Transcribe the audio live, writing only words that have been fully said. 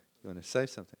You want to say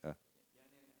something? Oh.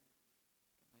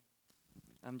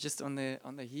 Just on the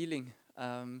healing.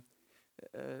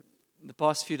 The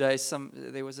past few days,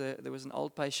 there was an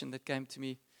old patient that came to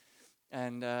me,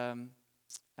 and I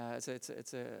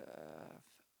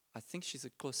think she's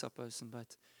a Xhosa person,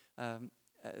 but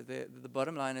the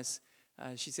bottom line is,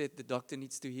 she said the doctor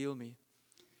needs to heal me,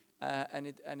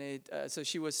 so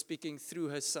she was speaking through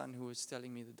her son, who was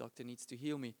telling me the doctor needs to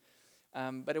heal me,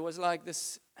 but it was like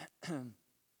this.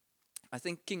 I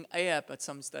think King Ahab at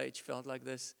some stage felt like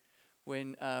this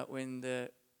when the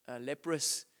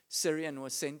leprous Syrian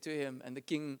was sent to him, and the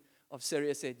king of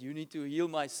Syria said, "You need to heal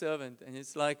my servant." And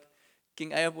it's like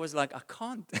King Ahab was like, "I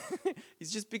can't."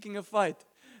 He's just picking a fight,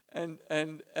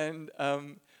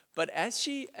 but as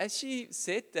she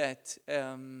said that,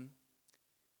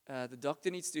 the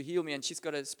doctor needs to heal me, and she's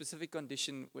got a specific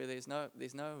condition where there's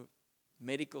no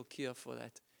medical cure for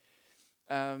that.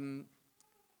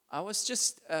 I was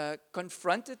just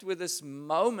confronted with this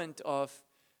moment of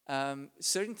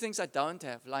certain things I don't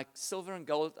have, like silver and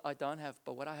gold I don't have,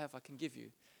 but what I have I can give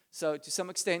you. So to some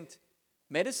extent,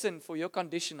 medicine for your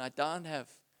condition I don't have,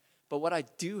 but what I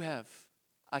do have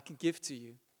I can give to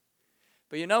you.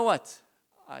 But you know what?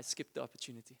 I skipped the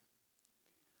opportunity.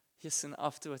 Yes, and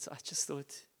afterwards I just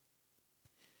thought,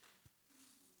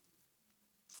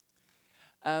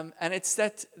 and it's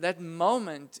that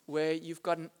moment where you've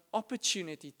got an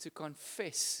opportunity to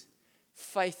confess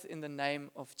faith in the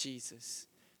name of Jesus,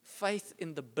 faith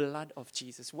in the blood of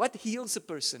Jesus. What heals a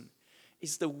person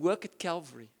is the work at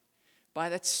Calvary, by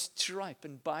that stripe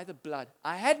and by the blood.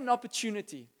 I had an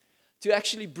opportunity to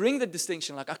actually bring the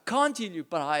distinction, like I can't heal you,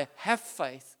 but I have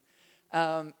faith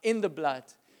in the blood.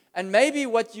 And maybe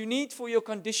what you need for your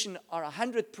condition are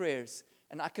 100 prayers,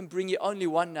 and I can bring you only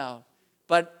one now.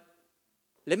 But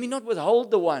let me not withhold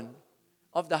the one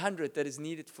of the 100 that is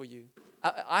needed for you.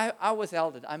 I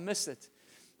withheld it. I missed it.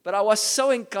 But I was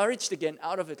so encouraged again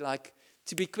out of it, like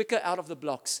to be quicker out of the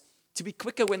blocks, to be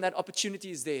quicker when that opportunity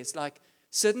is there. It's like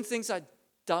certain things I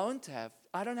don't have.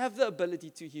 I don't have the ability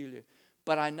to heal you,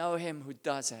 but I know Him who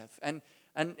does have. And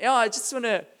yeah, I just want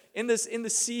to, in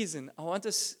this season, I want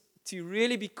us to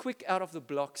really be quick out of the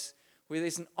blocks where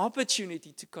there's an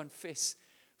opportunity to confess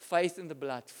faith in the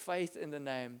blood, faith in the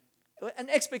name, an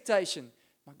expectation.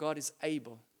 My God is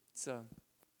able. So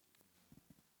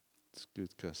It's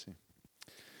good, Cassie.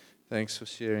 Thanks for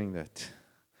sharing that.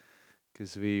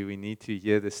 Because we need to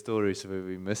hear the stories where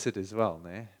we miss it as well,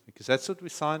 né? Because that's what we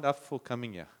signed up for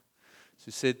coming here. So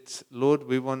we said, Lord,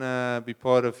 we want to be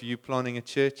part of you planning a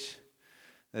church.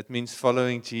 That means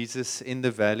following Jesus in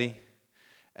the valley.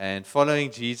 And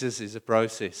following Jesus is a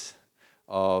process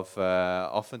of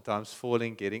oftentimes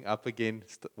falling, getting up again,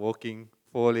 walking,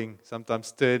 falling,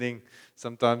 sometimes turning,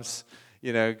 sometimes,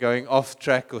 going off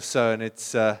track or so. And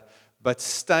it's, but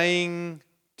staying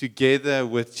together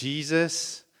with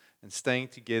Jesus and staying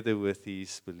together with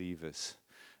these believers.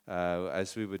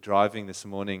 As we were driving this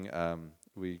morning,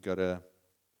 we got a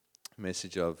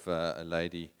message of a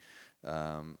lady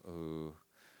who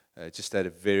just had a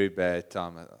very bad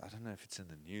time. I don't know if it's in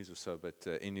the news or so, but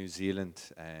in New Zealand,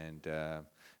 and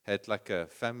had like a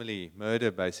family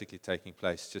murder basically taking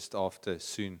place just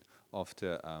soon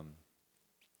after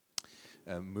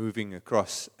moving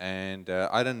across. And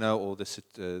I don't know all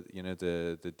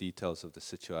the details of the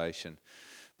situation,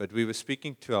 but we were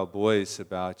speaking to our boys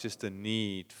about just the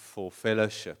need for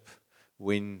fellowship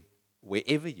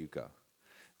wherever you go.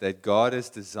 That God has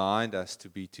designed us to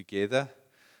be together.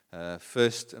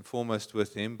 First and foremost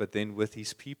with Him, but then with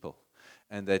His people.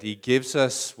 And that He gives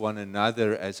us one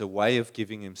another as a way of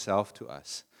giving Himself to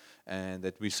us. And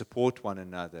that we support one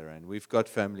another. And we've got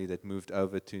family that moved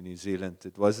over to New Zealand.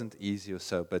 It wasn't easy or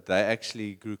so, but they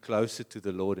actually grew closer to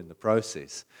the Lord in the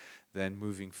process than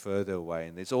moving further away.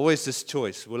 And there's always this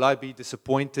choice. Will I be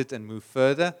disappointed and move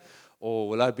further? Or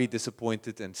will I be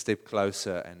disappointed and step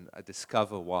closer and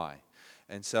discover why?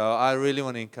 And so I really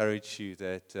want to encourage you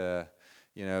that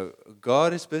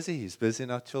God is busy. He's busy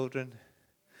in our children.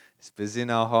 He's busy in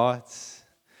our hearts.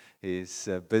 He's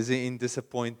busy in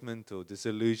disappointment or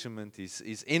disillusionment.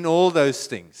 He's in all those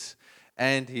things.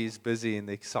 And He's busy in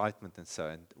the excitement and so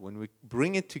on. And when we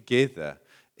bring it together,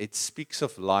 it speaks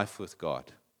of life with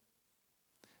God.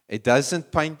 It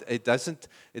doesn't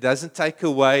take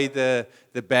away the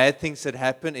bad things that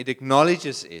happen. It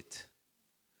acknowledges it.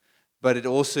 But it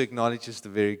also acknowledges the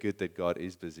very good that God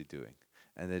is busy doing.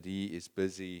 And that He is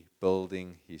busy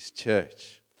building His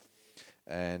church.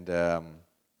 And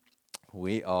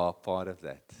we are part of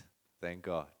that. Thank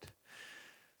God.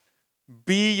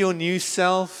 Be your new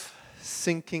self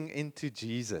sinking into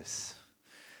Jesus.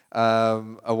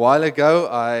 A while ago,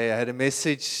 I had a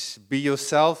message, Be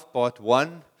Yourself, part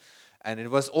 1. And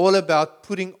it was all about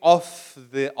putting off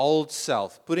the old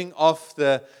self, putting off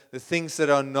the things that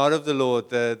are not of the Lord,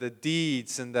 the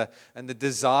deeds and the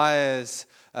desires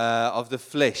of the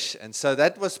flesh. And so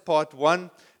that was part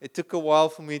 1. It took a while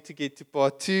for me to get to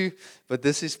part 2, but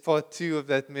this is part 2 of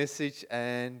that message.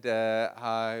 And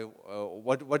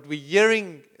what we're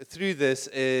hearing through this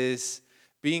is,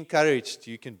 be encouraged,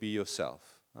 you can be yourself.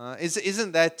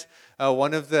 Isn't that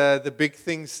one of the big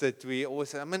things that we always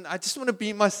say? I just want to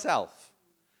be myself.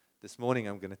 This morning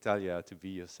I'm going to tell you how to be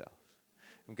yourself.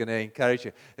 I'm going to encourage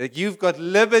you that you've got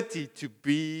liberty to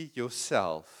be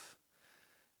yourself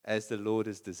as the Lord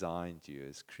has designed you,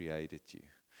 has created you.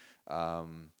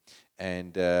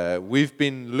 We've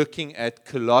been looking at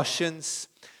Colossians.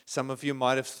 Some of you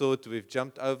might have thought we've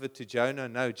jumped over to Jonah.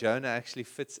 No, Jonah actually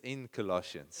fits in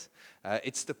Colossians.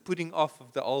 It's the putting off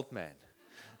of the old man.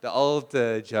 The old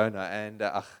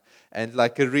Jonah, and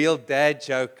like a real dad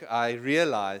joke, I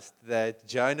realized that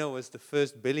Jonah was the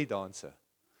first belly dancer.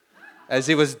 As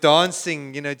he was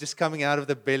dancing, just coming out of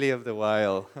the belly of the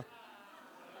whale.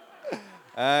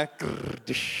 I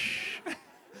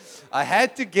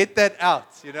had to get that out.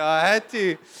 I had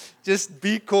to just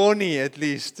be corny at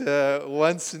least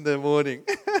once in the morning,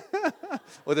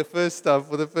 or the first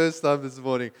time this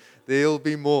morning. There'll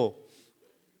be more.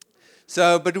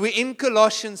 So, but we're in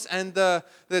Colossians, and the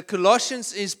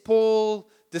Colossians is Paul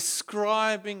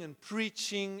describing and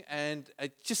preaching, and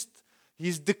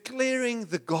he's declaring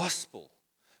the gospel,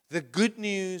 the good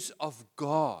news of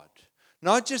God.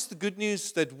 Not just the good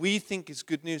news that we think is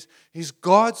good news, it's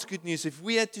God's good news. If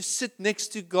we had to sit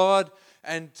next to God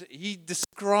and He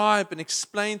describe and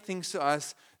explain things to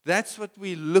us, that's what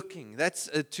we're looking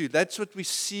to. That's what we're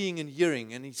seeing and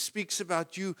hearing. And He speaks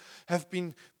about you have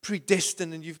been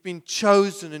predestined, and you've been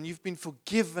chosen, and you've been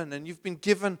forgiven, and you've been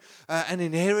given an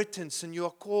inheritance, and you are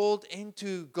called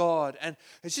into God. And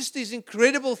it's just these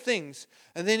incredible things.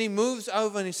 And then He moves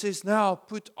over and He says, now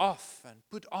put off and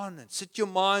put on and set your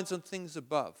minds on things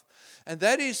above. And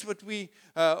that is what we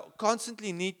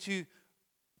constantly need to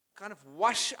kind of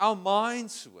wash our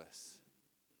minds with.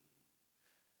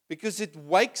 Because it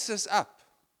wakes us up.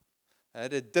 I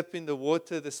had a dip in the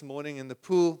water this morning in the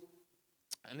pool,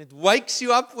 and it wakes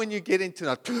you up when you get into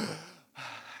that.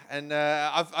 And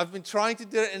I've been trying to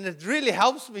do it, and it really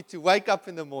helps me to wake up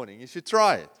in the morning. You should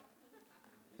try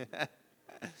it.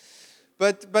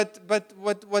 But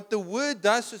what the Word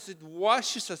does is it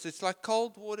washes us. It's like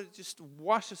cold water. It just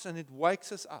washes and it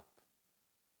wakes us up.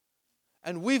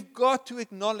 And we've got to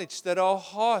acknowledge that our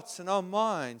hearts and our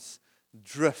minds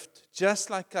drift, just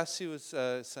like Cassie was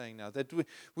saying now, that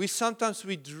we sometimes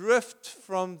drift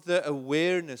from the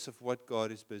awareness of what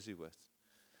God is busy with.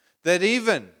 That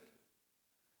even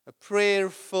a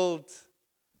prayer-filled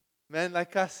man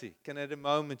like Cassie can at a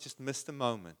moment just miss the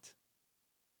moment.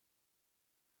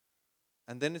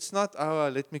 And then it's not,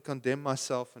 let me condemn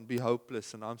myself and be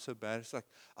hopeless and I'm so bad. It's like,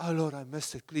 oh Lord, I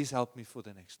missed it. Please help me for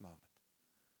the next moment.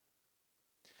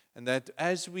 And that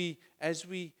as we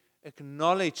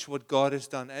acknowledge what God has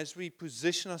done, as we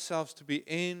position ourselves to be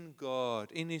in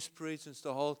God, in His presence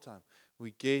the whole time,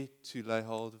 we get to lay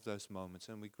hold of those moments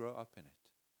and we grow up in it.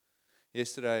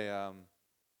 Yesterday,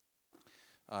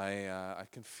 I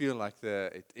can feel like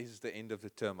it is the end of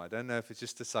the term. I don't know if it's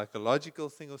just a psychological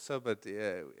thing or so, but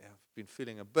yeah, I've been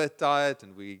feeling a bit tired,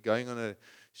 and we're going on a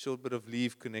short bit of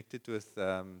leave connected with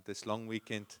this long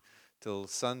weekend till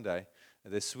Sunday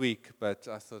this week. But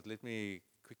I thought, let me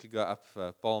quickly go up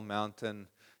Paarl Mountain,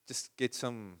 just get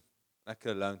some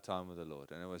alone time with the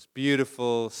Lord. And it was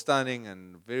beautiful, stunning,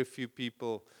 and very few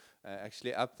people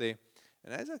actually up there.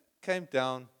 And as I came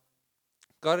down,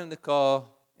 got in the car,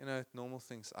 normal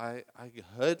things, I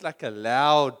heard like a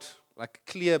loud, like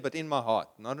clear, but in my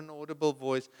heart, not an audible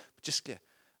voice, but just clear,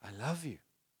 I love you.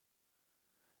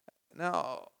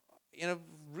 Now,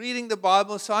 reading the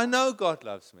Bible, so I know God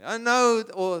loves me. I know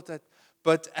all that.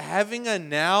 But having a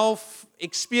now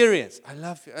experience, I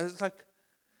love you. I was like,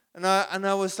 and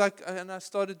I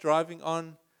started driving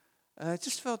on, and I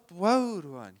just felt, whoa,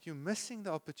 Ruan, you're missing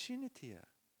the opportunity here.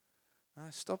 And I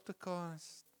stopped the car and I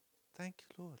said, thank you,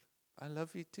 Lord. I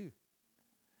love you too.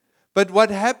 But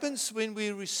what happens when we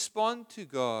respond to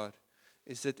God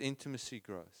is that intimacy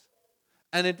grows.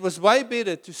 And it was way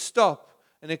better to stop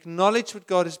and acknowledge what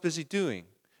God is busy doing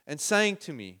and saying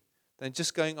to me than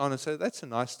just going on and say, that's a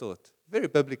nice thought. Very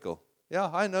biblical. Yeah,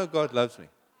 I know God loves me.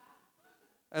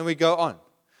 And we go on.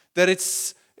 That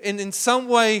it's in some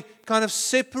way kind of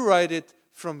separated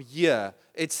from here.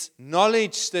 It's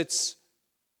knowledge that's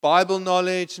Bible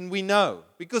knowledge, and we know.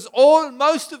 Because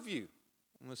most of you,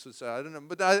 Almost would say, I don't know,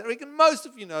 but I reckon most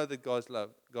of you know that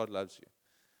God loves you.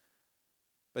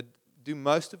 But do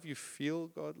most of you feel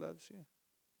God loves you?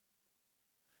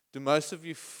 Do most of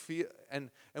you feel, and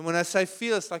when I say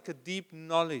feel, it's like a deep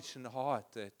knowledge in the heart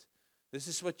that this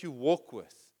is what you walk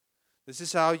with. This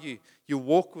is how you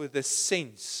walk with a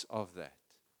sense of that.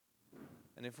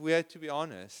 And if we had to be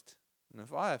honest, and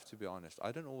if I have to be honest,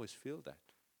 I don't always feel that.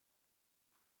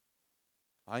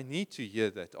 I need to hear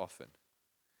that often.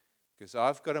 Because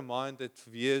I've got a mind that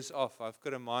veers off. I've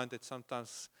got a mind that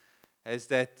sometimes has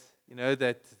that,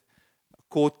 that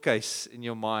court case in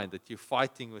your mind that you're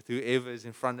fighting with whoever is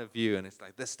in front of you, and it's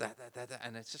like this, that,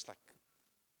 and it's just like.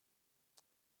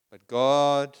 But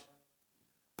God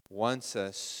wants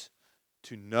us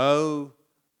to know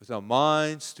with our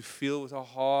minds, to feel with our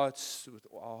hearts, with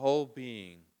our whole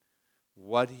being,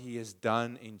 what He has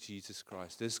done in Jesus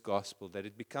Christ, this gospel, that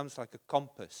it becomes like a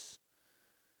compass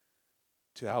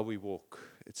to how we walk.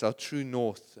 It's our true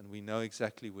north, and we know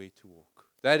exactly where to walk.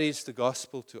 That is the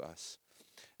gospel to us.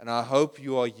 And I hope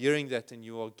you are hearing that and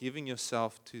you are giving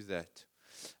yourself to that.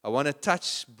 I want to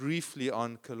touch briefly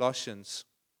on Colossians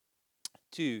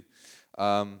 2.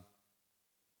 Am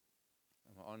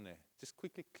I on there? Just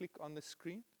quickly click on the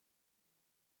screen.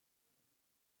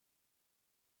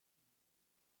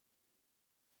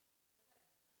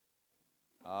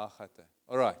 All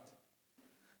right.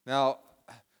 Now,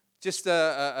 just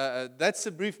that's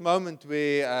a brief moment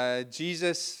where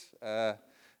Jesus,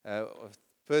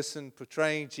 person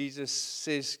portraying Jesus,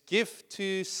 says, give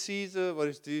to Caesar what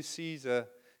is due Caesar,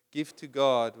 give to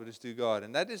God what is due God.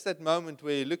 And that is that moment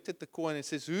where he looked at the coin and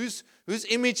says, whose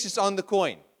image is on the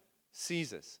coin?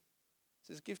 Caesar's.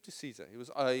 He says, give to Caesar. He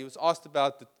was asked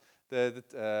about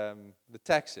the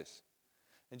taxes.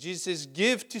 And Jesus says,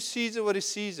 give to Caesar what is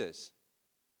Caesar's,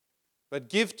 but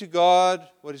give to God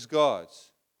what is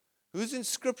God's. Whose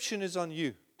inscription is on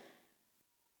you?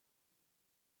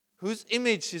 Whose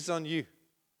image is on you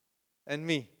and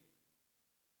me?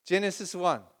 Genesis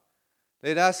 1.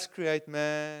 Let us create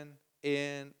man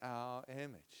in our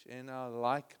image, in our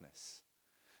likeness.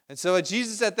 And so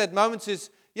Jesus at that moment says,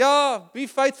 yeah, be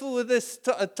faithful with this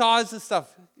tithes and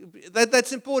stuff.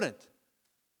 That's important.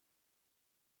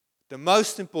 The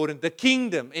most important, the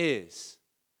kingdom is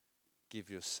give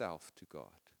yourself to God.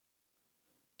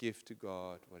 Give to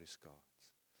God what is God's.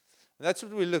 And that's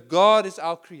what we look. God is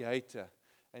our creator.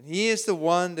 And He is the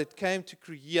one that came to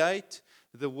create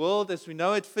the world as we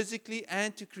know it physically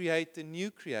and to create a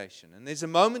new creation. And there's a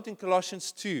moment in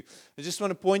Colossians 2. I just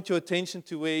want to point your attention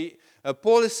to where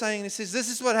Paul is saying, he says, this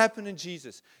is what happened in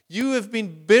Jesus. You have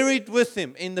been buried with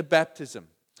Him in the baptism,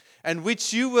 and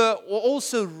which you were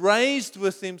also raised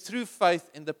with Him through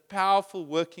faith in the powerful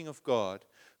working of God,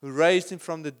 who raised Him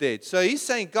from the dead. So he's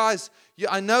saying, guys,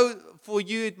 I know for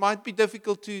you it might be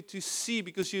difficult to see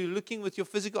because you're looking with your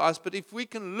physical eyes, but if we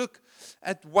can look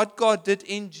at what God did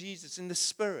in Jesus, in the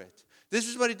Spirit, this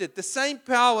is what He did. The same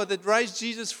power that raised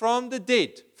Jesus from the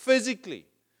dead, physically,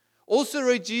 also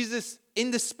raised Jesus in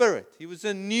the Spirit. He was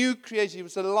a new creation. He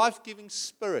was a life-giving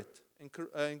Spirit.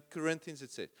 In Corinthians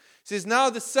it says. It says, now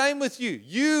the same with you.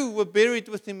 You were buried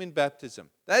with Him in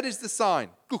baptism. That is the sign.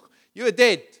 You are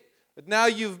dead. But now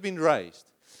you've been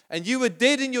raised. And you were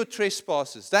dead in your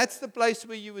trespasses. That's the place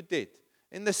where you were dead.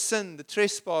 In the sin, the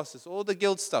trespasses, all the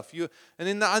guilt stuff. And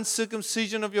in the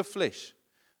uncircumcision of your flesh.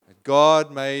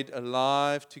 God made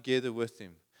alive together with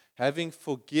Him, having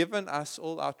forgiven us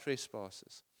all our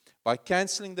trespasses, by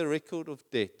canceling the record of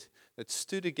debt that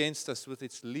stood against us with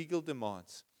its legal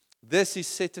demands. This He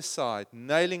set aside,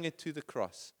 nailing it to the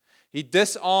cross. He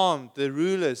disarmed the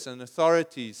rulers and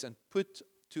authorities and put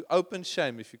to open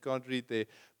shame, if you can't read there,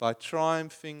 by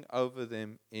triumphing over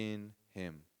them in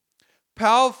Him.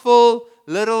 Powerful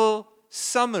little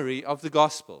summary of the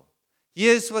gospel.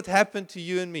 Here's what happened to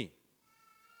you and me.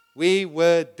 We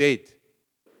were dead.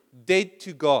 Dead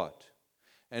to God.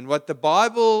 And what the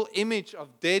Bible image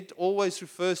of dead always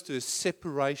refers to is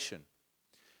separation.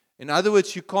 In other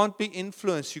words, you can't be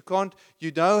influenced. You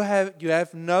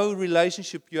have no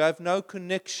relationship. You have no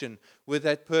connection with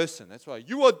that person. That's why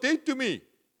you are dead to me.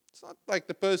 It's not like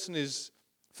the person is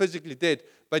physically dead,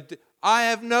 but I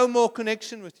have no more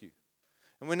connection with you.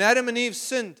 And when Adam and Eve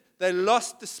sinned, they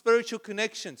lost the spiritual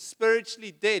connection,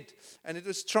 spiritually dead, and it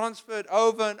was transferred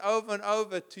over and over and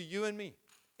over to you and me.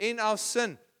 In our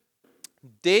sin,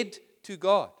 dead to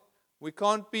God. We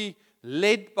can't be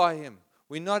led by Him.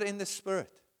 We're not in the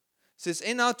Spirit. It says,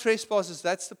 in our trespasses,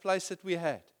 that's the place that we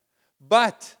had.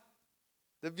 But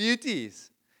the beauty is,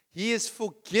 He has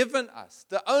forgiven us.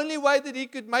 The only way that He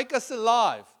could make us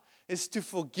alive is to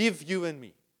forgive you and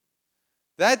me.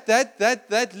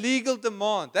 That legal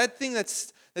demand, that thing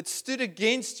that stood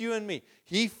against you and me.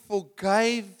 He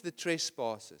forgave the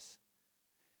trespasses.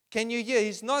 Can you hear?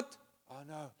 He's not, oh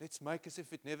no, let's make as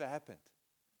if it never happened.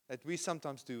 That we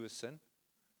sometimes do with sin.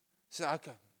 So,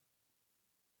 okay.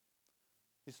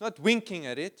 He's not winking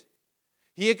at it.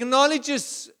 He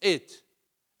acknowledges it.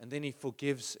 And then he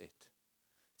forgives it.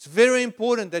 It's very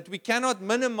important that we cannot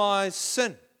minimize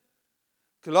sin.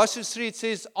 Colossians 3, it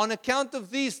says, on account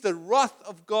of these, the wrath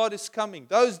of God is coming.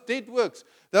 Those dead works,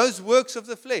 those works of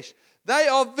the flesh, they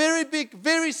are very big,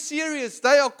 very serious.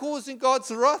 They are causing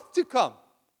God's wrath to come.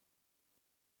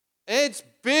 It's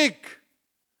big.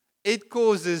 It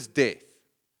causes death.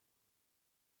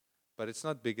 But it's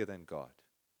not bigger than God.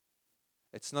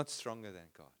 It's not stronger than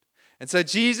God. And so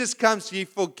Jesus comes, He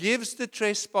forgives the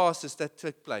trespasses that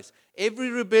took place.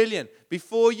 Every rebellion,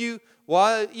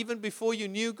 even before you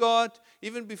knew God,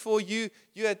 even before you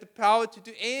had the power to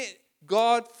do it,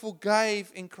 God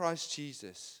forgave in Christ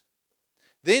Jesus.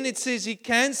 Then it says He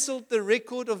canceled the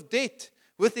record of debt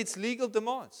with its legal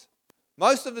demands.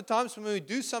 Most of the times when we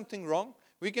do something wrong,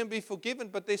 we can be forgiven,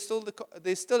 but there's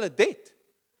still a debt.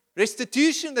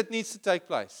 Restitution that needs to take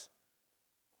place.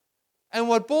 And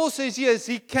what Paul says here is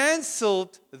he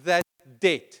canceled that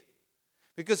debt.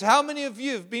 Because how many of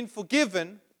you have been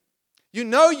forgiven? You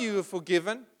know you were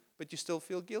forgiven, but you still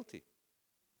feel guilty.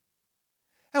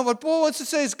 And what Paul wants to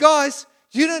say is, guys,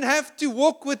 you don't have to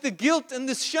walk with the guilt and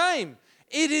the shame.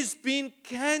 It has been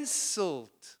canceled.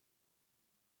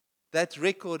 That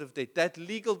record of debt, that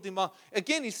legal demand.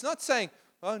 Again, he's not saying,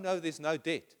 oh no, there's no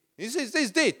debt. He says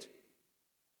there's debt.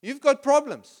 You've got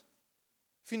problems.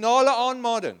 Finale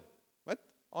aanmaning. Wat?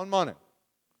 Aanmaning.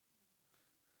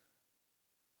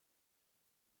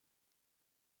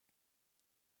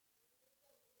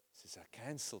 He says, I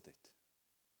cancelled it.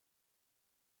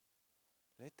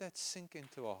 Let that sink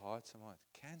into our hearts and minds.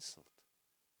 Cancelled.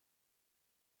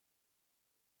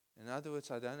 In other words,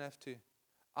 I don't have to.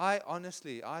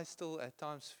 I still at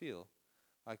times feel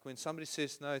like when somebody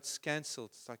says, no, it's cancelled,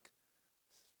 it's like,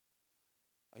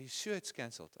 are you sure it's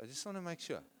cancelled? I just want to make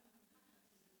sure.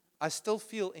 I still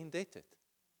feel indebted.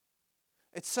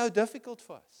 It's so difficult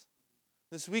for us.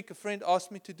 This week, a friend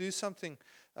asked me to do something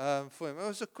for him. It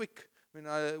was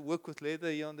I work with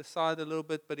leather here on the side a little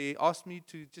bit, but he asked me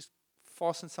to just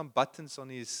fasten some buttons on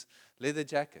his leather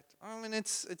jacket. I mean,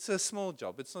 it's a small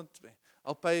job. It's not,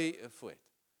 I'll pay for it.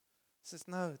 He says,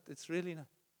 no, it's really not.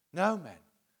 No, man.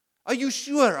 Are you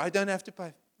sure I don't have to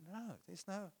pay? No, there's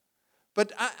no.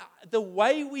 But the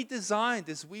way we designed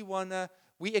is we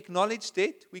acknowledge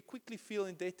debt, we quickly feel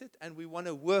indebted, and we want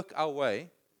to work our way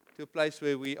to a place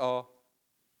where we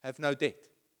have no debt.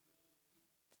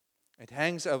 It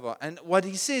hangs over. And what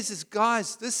he says is,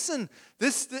 guys, listen,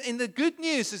 in the good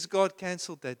news is God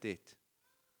canceled that debt.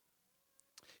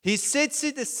 He sets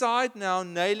it aside now,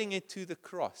 nailing it to the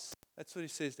cross. That's what he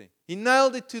says there. He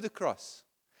nailed it to the cross.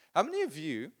 How many of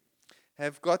you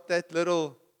have got that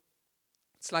little,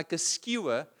 it's like a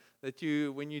skewer that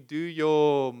when you do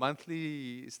your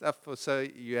monthly stuff, or so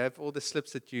you have all the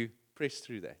slips that you press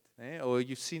through that. Or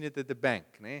you've seen it at the bank.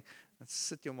 Let's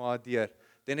sit your ma dear.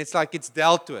 Then it's like it's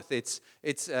dealt with.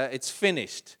 It's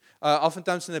finished.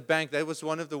 Oftentimes in the bank, that was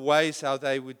one of the ways how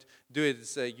they would do it.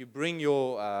 Is, you bring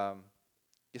your...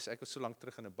 Yes, ek was so lank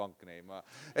terug in 'n bank, maar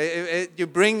you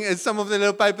bring some of the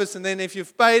little papers, and then if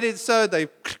you've paid it, so they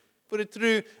put it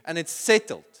through, and it's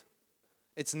settled.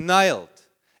 It's nailed.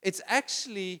 It's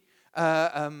actually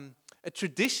a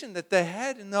tradition that they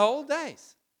had in the old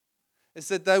days. Is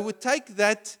that they would take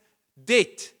that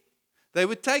debt, they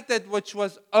would take that which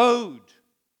was owed,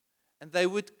 and they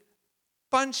would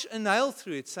punch a nail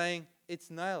through it, saying,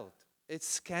 it's nailed,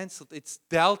 it's cancelled, it's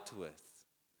dealt with.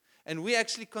 And we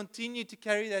actually continue to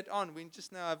carry that on. We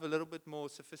just now have a little bit more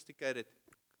sophisticated.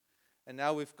 And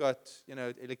now we've got,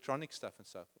 electronic stuff and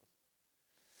so forth.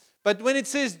 But when it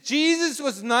says Jesus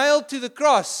was nailed to the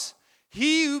cross,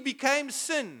 He who became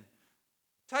sin,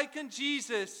 taken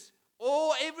Jesus,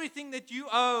 everything that you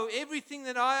owe, everything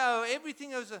that I owe,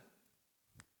 everything was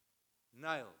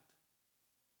nailed,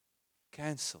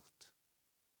 cancelled,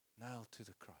 nailed to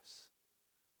the cross.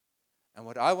 And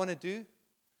what I want to do,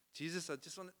 Jesus, I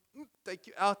just want to take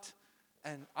you out,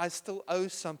 and I still owe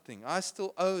something. I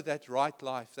still owe that right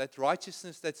life, that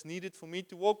righteousness that's needed for me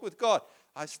to walk with God.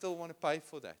 I still want to pay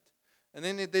for that. And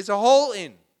then there's a hole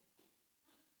in.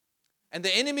 And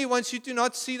the enemy wants you to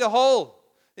not see the hole.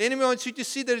 The enemy wants you to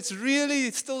see that it's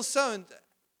really still so. And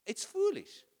it's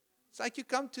foolish. It's like you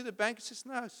come to the bank and says,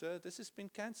 no, sir, this has been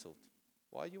cancelled.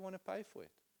 Why do you want to pay for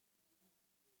it?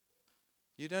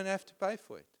 You don't have to pay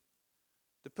for it.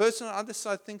 The person on the other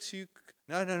side thinks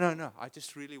no, I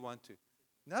just really want to.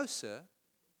 No, sir.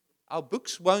 Our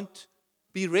books won't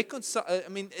be reconciled.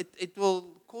 It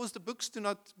will cause the books to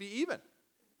not be even.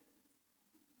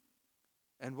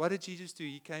 And what did Jesus do?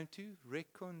 He came to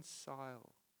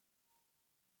reconcile.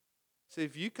 So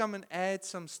if you come and add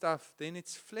some stuff, then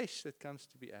it's flesh that comes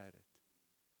to be added.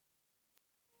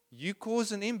 You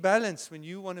cause an imbalance when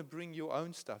you want to bring your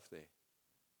own stuff there.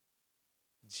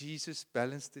 Jesus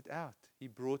balanced it out. He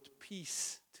brought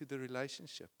peace to the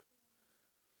relationship.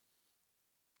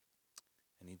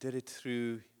 And he did it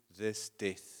through this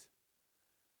death.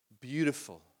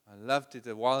 Beautiful. I loved it.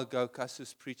 A while ago, Cass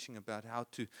was preaching about how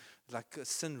to,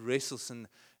 sin wrestles, and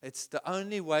it's the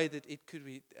only way that it could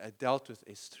be dealt with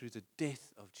is through the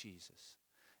death of Jesus.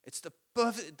 It's the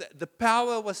perfect, the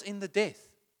power was in the death.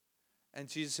 And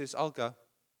Jesus says, I'll go.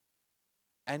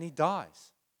 And he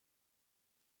dies.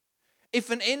 If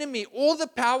an enemy, all the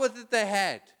power that they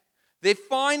had, their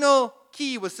final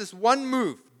key was this one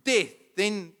move, death,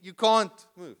 then you can't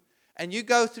move. And you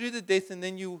go through the death and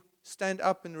then you stand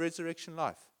up in resurrection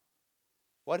life.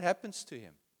 What happens to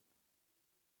him?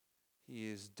 He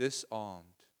is disarmed.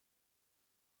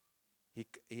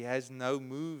 He has no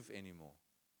move anymore.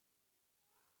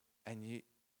 And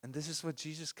this is what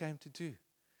Jesus came to do.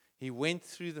 He went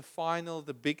through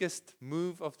the biggest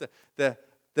move of the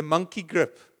monkey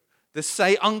grip, the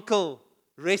say uncle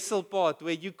wrestle part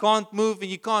where you can't move and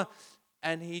you can't.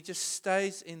 And he just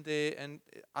stays in there. And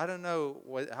I don't know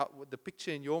what the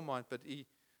picture in your mind, but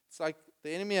it's like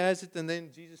the enemy has it and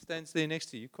then Jesus stands there next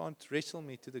to you. You can't wrestle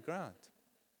me to the ground.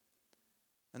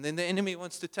 And then the enemy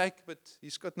wants to take, but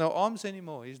he's got no arms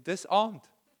anymore. He's disarmed.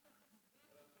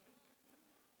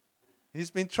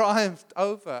 He's been triumphed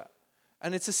over.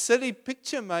 And it's a silly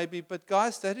picture maybe, but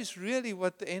guys, that is really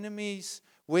what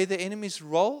where the enemy's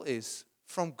role is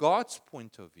from God's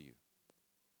point of view.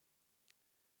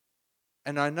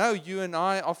 And I know you and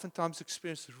I oftentimes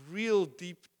experience real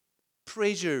deep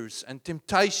pressures and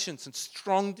temptations and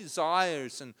strong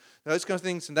desires and those kind of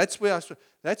things. And that's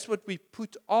what we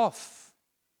put off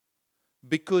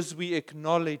because we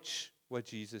acknowledge what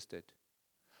Jesus did.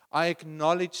 I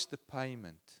acknowledge the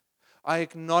payment. I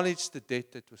acknowledge the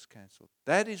debt that was cancelled.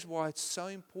 That is why it's so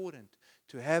important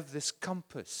to have this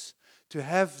compass, to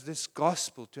have this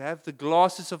gospel, to have the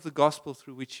glasses of the gospel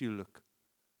through which you look.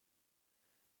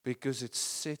 Because it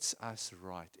sets us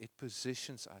right. It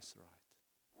positions us right.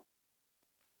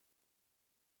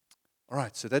 All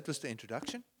right, so that was the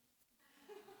introduction.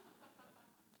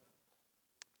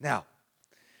 Now,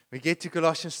 we get to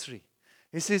Colossians 3.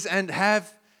 He says, and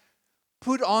have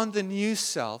put on the new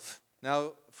self.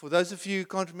 Now, for those of you who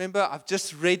can't remember, I've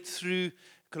just read through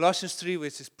Colossians 3 where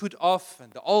it says put off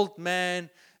and the old man.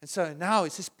 And so now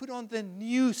it says put on the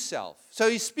new self. So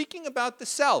he's speaking about the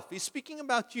self. He's speaking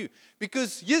about you.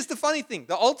 Because here's the funny thing.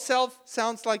 The old self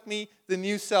sounds like me. The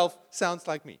new self sounds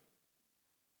like me.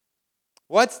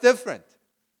 What's different?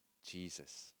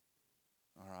 Jesus.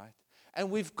 All right. And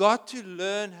we've got to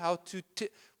learn how to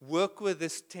work with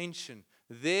this tension.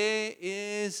 There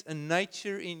is a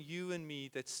nature in you and me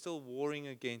that's still warring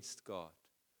against God.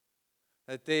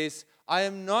 That I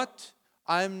am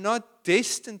not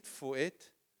destined for it,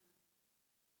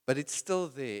 but it's still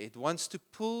there. It wants to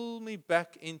pull me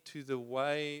back into the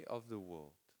way of the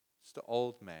world. It's the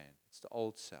old man. It's the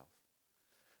old self.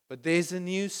 But there's a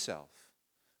new self,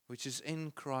 which is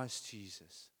in Christ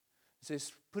Jesus. It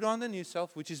says, put on the new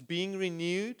self, which is being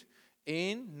renewed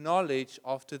in knowledge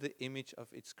after the image of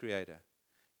its creator.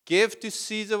 Give to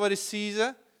Caesar what is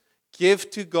Caesar. Give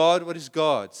to God what is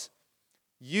God's.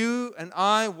 You and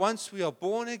I, once we are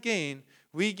born again,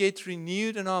 we get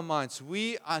renewed in our minds.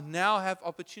 We now have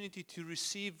opportunity to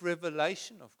receive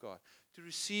revelation of God, to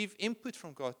receive input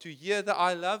from God, to hear that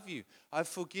I love you, I've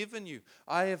forgiven you,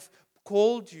 I have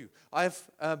called you, I've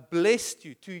blessed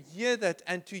you, to hear that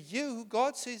and to hear who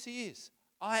God says He is.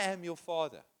 I am your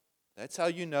Father. That's how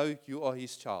you know you are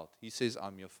His child. He says,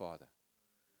 I'm your Father.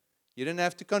 You don't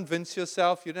have to convince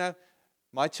yourself.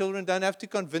 My children don't have to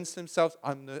convince themselves,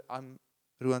 I'm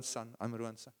Ruan's son. I'm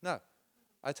Ruan's son. No.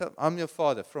 I tell them, I'm your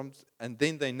father. And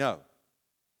then they know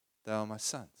they are my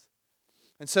sons.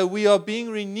 And so we are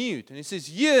being renewed. And he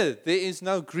says, there is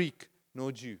no Greek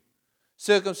nor Jew,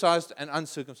 circumcised and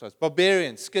uncircumcised,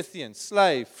 barbarian, Scythian,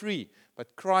 slave, free.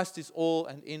 But Christ is all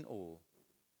and in all.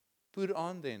 Put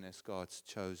on then as God's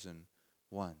chosen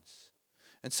ones.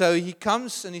 And so he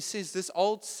comes and he says this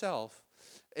old self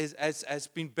has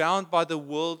been bound by the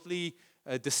worldly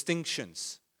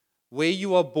distinctions. Where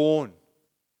you are born,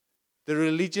 the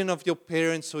religion of your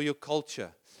parents or your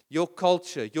culture, your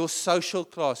social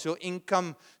class, your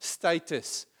income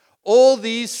status. All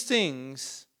these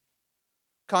things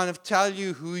kind of tell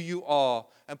you who you are.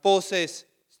 And Paul says,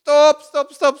 Stop,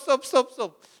 stop, stop, stop, stop,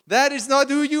 stop. That is not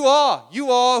who you are. You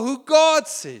are who God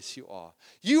says you are.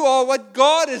 You are what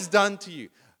God has done to you.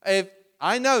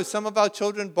 I know some of our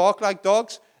children bark like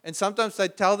dogs, and sometimes they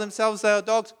tell themselves they are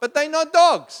dogs, but they're not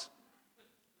dogs.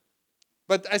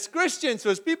 But as Christians,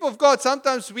 as people of God,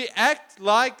 sometimes we act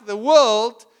like the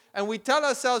world, and we tell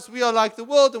ourselves we are like the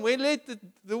world, and we let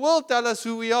the world tell us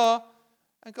who we are.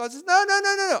 And God says, no, no,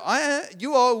 no, no, no.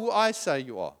 You are who I say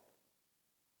you are.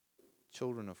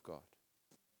 Children of God.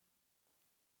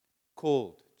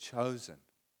 Called, chosen.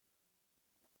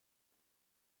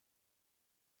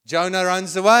 Jonah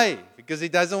runs away because he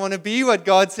doesn't want to be what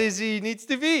God says he needs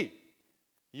to be.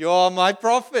 You are my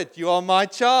prophet. You are my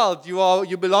child.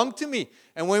 You belong to me.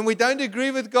 And when we don't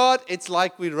agree with God, it's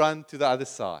like we run to the other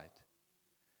side.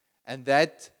 And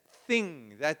that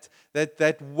thing,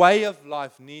 that way of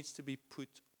life needs to be put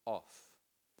off.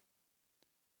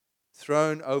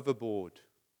 Thrown overboard.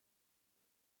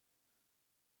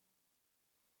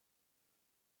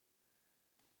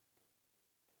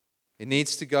 It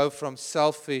needs to go from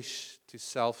selfish to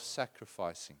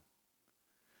self-sacrificing.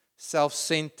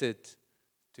 Self-centered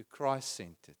to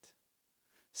Christ-centered.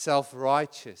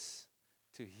 Self-righteous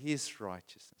to His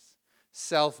righteousness.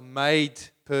 Self-made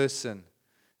person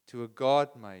to a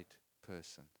God-made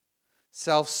person.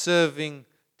 Self-serving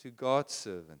to God's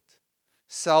servant.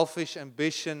 Selfish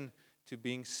ambition to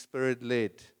being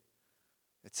Spirit-led.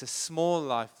 It's a small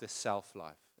life, the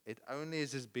self-life. It only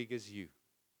is as big as you.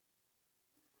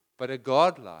 But a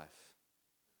God life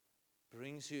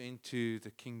brings you into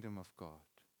the kingdom of God,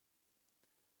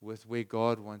 with where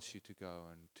God wants you to go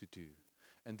and to do.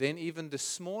 And then even the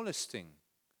smallest thing,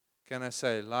 can I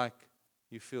say, like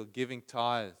you feel giving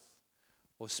tithe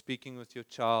or speaking with your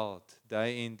child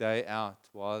day in, day out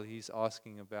while he's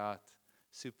asking about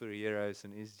superheroes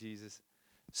and is Jesus.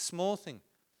 Small thing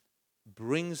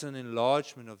brings an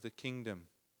enlargement of the kingdom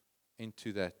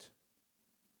into that.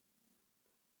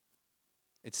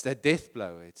 It's that death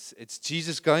blow. It's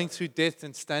Jesus going through death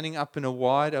and standing up in a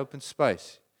wide open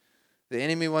space. The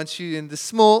enemy wants you in the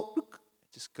small,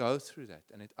 just go through that.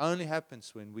 And it only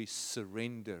happens when we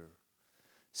surrender.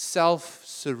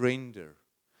 Self-surrender.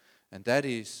 And that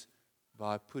is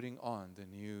by putting on the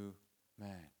new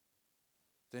man.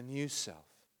 The new self.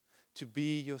 To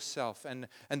be yourself. And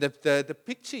the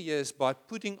picture here is by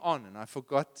putting on. And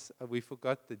we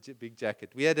forgot the big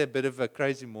jacket. We had a bit of a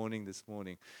crazy morning this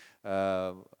morning.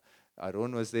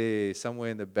 Ruan was there somewhere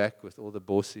in the back with all the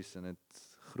bossies and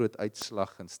it's groot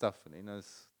uitslag and stuff. And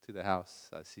Ina's to the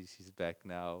house. I see she's back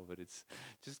now. But it's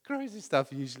just crazy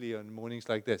stuff usually on mornings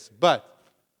like this. But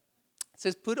it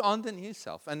says put on the new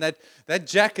self. And that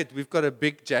jacket, we've got a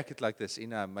big jacket like this.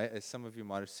 As some of you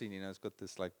might have seen, it's got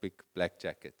this like big black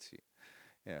jacket.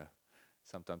 Yeah.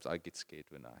 Sometimes I get scared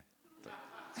when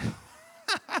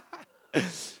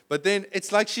But then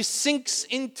it's like she sinks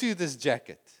into this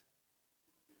jacket.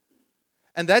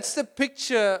 And that's the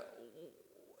picture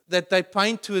that they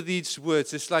paint with these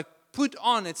words. It's like put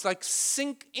on. It's like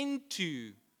sink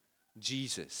into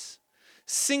Jesus.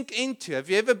 Sink into. Have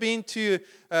you ever been to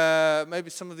maybe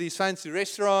some of these fancy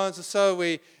restaurants or so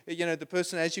where, the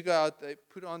person, as you go out, they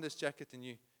put on this jacket and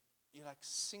you like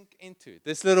sink into it.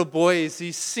 This little boy,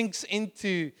 he sinks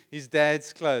into his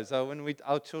dad's clothes. When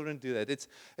our children do that, it's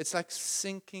like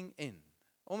sinking in.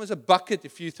 Almost a bucket.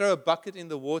 If you throw a bucket in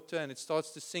the water and it starts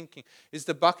to sinking, is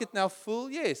the bucket now full?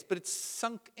 Yes, but it's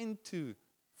sunk into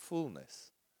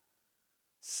fullness.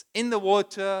 It's in the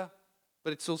water,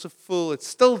 but it's also full. It's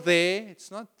still there.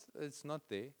 It's not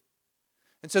there.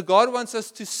 And so God wants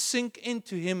us to sink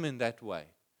into Him in that way.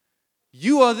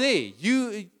 You are there.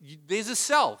 There's a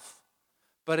self,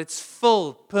 but it's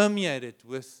filled, permeated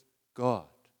with God.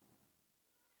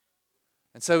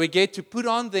 And so we get to put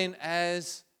on then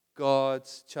as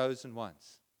God's chosen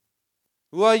ones.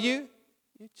 Who are you?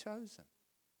 You're chosen.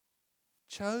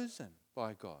 Chosen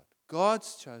by God.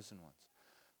 God's chosen ones.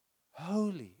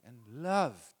 Holy and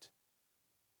loved.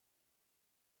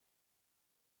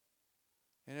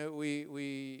 When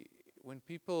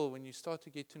you start to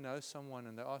get to know someone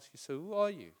and they ask you, so who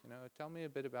are you? Tell me a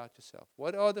bit about yourself.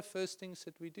 What are the first things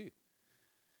that we do?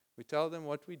 We tell them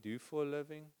what we do for a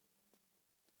living.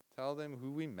 Tell them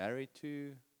who we're married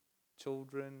to,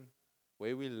 children,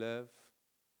 where we live.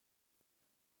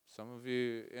 Some of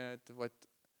you, what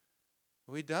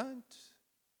we don't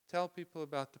tell people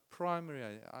about the primary.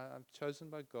 I'm chosen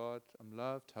by God. I'm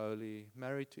loved, holy,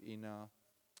 married to Ina.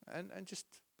 And just,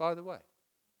 by the way,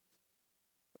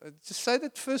 just say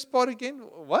that first part again.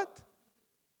 What?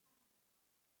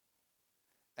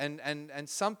 And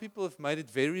some people have made it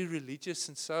very religious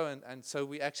and so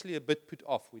we actually a bit put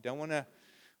off. We don't want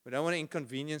We don't want to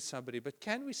inconvenience somebody. But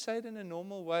can we say it in a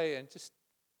normal way and just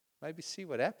maybe see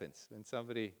what happens when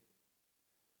somebody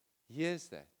hears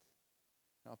that?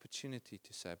 An opportunity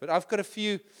to say. But I've got a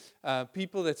few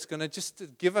people that's going to just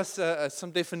give us some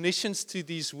definitions to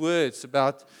these words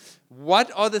about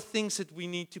what are the things that we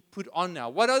need to put on now.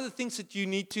 What are the things that you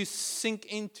need to sink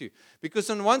into? Because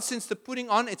in one sense, the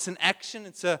putting on, it's an action.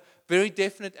 It's a very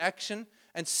definite action.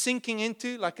 And sinking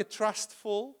into, like a trust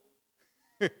fall.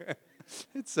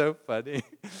 It's so funny.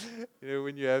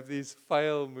 When you have these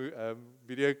fail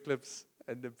video clips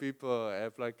and the people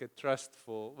have like a trust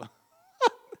fall.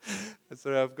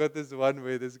 So I've got this one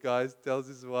where this guy tells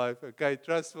his wife, okay,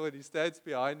 trust fall, and he stands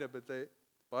behind her, but they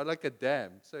are like a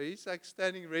dam. So he's like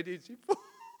standing ready, and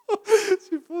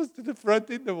she falls to the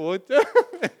front in the water.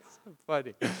 It's so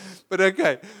funny. But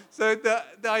okay, so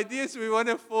the idea is we want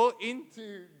to fall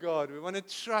into God. We want to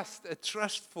trust, a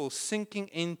trustful, sinking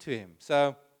into Him.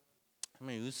 So,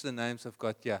 who's the names I've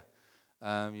got here?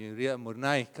 Uriah,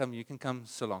 Murnay, you can come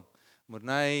so long.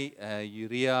 Murnay,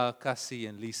 Uriah, Cassie,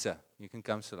 and Lisa. You can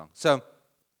come so long. So,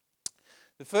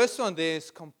 the first one there is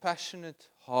compassionate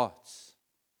hearts.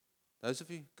 Those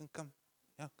of you can come.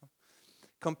 Yeah, come.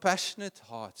 Compassionate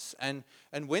hearts. And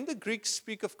when the Greeks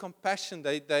speak of compassion,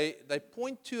 they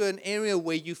point to an area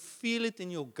where you feel it in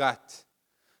your gut.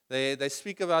 They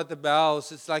speak about the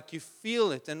bowels. It's like you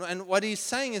feel it. And what he's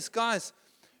saying is, guys,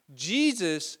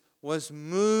 Jesus was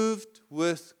moved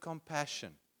with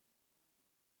compassion.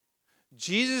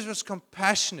 Jesus was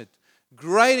compassionate,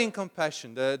 great in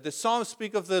compassion. The Psalms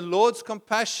speak of the Lord's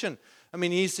compassion. I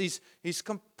mean, he's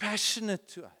compassionate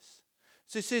to us.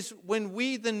 So it says, when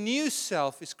we, the new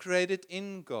self, is created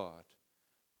in God,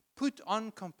 put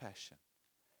on compassion.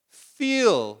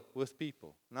 Feel with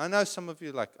people. Now, I know some of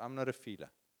you are like, I'm not a feeler.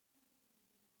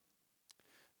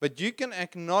 But you can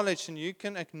acknowledge, and you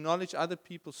can acknowledge other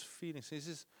people's feelings. He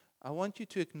says, I want you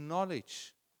to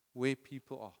acknowledge where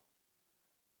people are.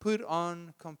 Put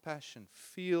on compassion.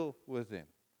 Feel with them.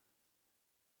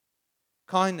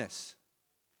 Kindness.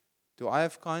 Do I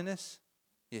have kindness?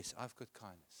 Yes, I've got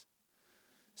kindness.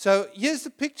 So here's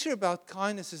the picture about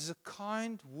kindness. It's a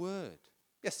kind word.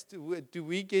 Yes, do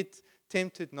we get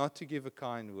tempted not to give a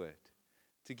kind word?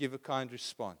 To give a kind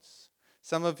response?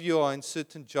 Some of you are in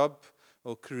certain job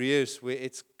or careers where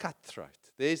it's cutthroat.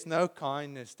 There's no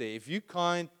kindness there. If you're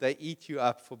kind, they eat you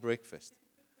up for breakfast.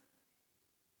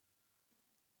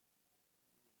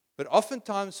 But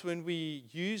oftentimes when we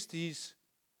use these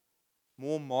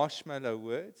more marshmallow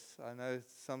words, I know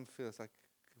some feels like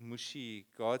mushy,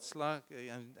 God's like,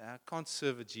 I can't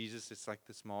serve a Jesus, it's like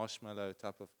this marshmallow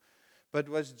type of. But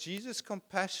was Jesus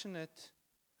compassionate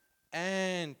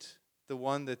and the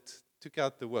one that took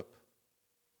out the whip?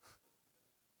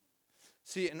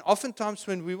 See, and oftentimes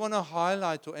when we want to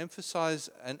highlight or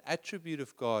emphasize an attribute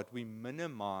of God, we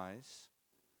minimize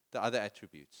the other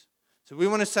attributes. So we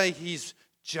want to say He's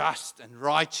just and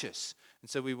righteous, and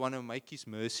so we want to make His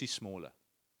mercy smaller.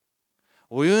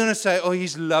 Or we want to say, oh,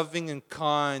 He's loving and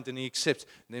kind and He accepts,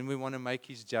 and then we want to make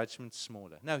His judgment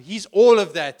smaller. No, He's all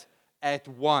of that at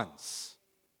once,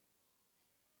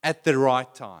 at the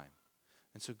right time.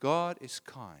 And so God is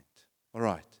kind. All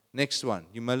right, next one,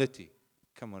 humility.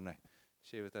 Come on now.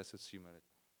 Share with us what's humility.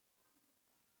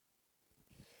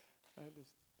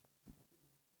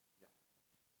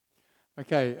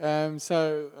 Okay,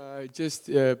 so just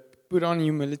put on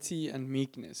humility and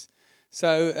meekness.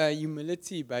 So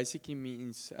humility basically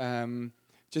means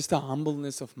just a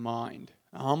humbleness of mind.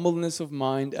 A humbleness of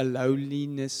mind, a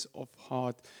lowliness of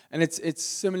heart. And it's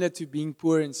similar to being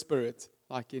poor in spirit.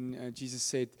 Like in Jesus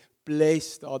said,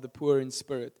 blessed are the poor in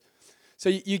spirit. So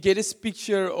you get this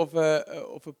picture of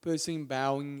a person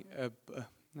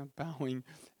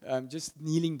just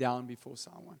kneeling down before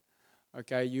someone.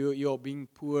 Okay, you're being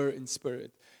poor in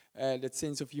spirit, that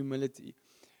sense of humility,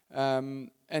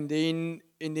 and then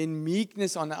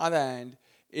meekness on the other hand,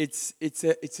 it's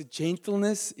a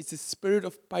gentleness, it's a spirit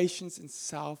of patience and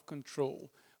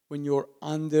self-control when you're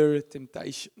under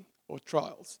temptation or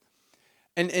trials.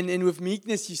 And with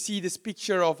meekness, you see this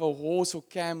picture of a horse or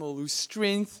camel whose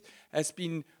strength has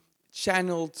been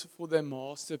channeled for the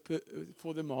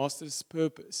master's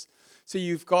purpose. So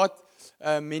you've got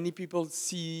many people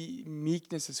see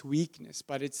meekness as weakness,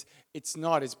 but it's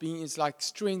not. It's like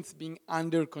strength being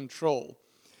under control.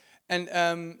 And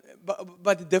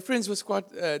but the difference was quite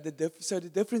so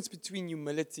the difference between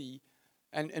humility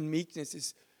and meekness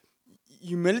is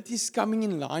humility is coming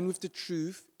in line with the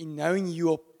truth in knowing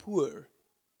you are poor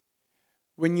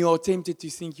when you are tempted to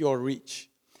think you are rich.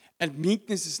 And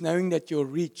meekness is knowing that you're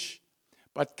rich,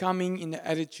 but coming in the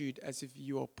attitude as if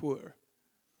you are poor.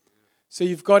 So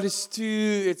you've got this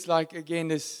two. It's like again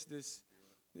this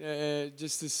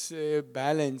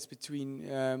balance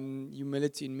between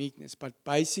humility and meekness. But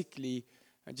basically,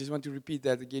 I just want to repeat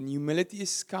that again. Humility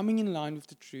is coming in line with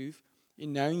the truth,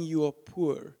 in knowing you are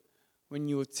poor when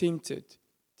you are tempted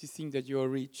to think that you are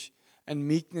rich, and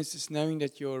meekness is knowing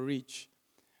that you are rich,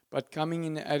 but coming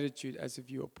in an attitude as if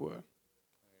you are poor.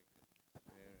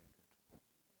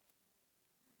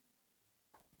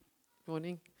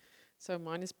 Morning. So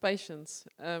mine is patience.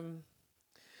 The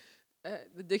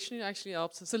dictionary actually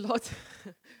helps us a lot.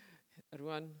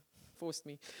 Ruan forced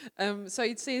me. So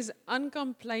it says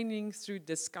uncomplaining through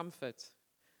discomfort.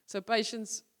 So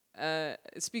patience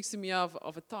it speaks to me of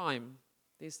a time.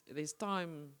 There's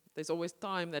time. There's always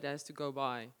time that has to go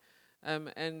by,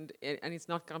 and it's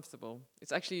not comfortable.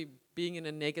 It's actually being in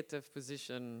a negative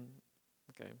position.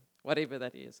 Okay, whatever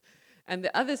that is. And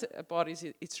the other part is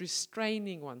it's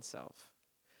restraining oneself.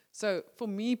 So for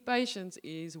me, patience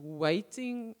is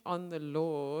waiting on the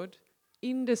Lord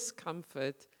in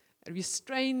discomfort,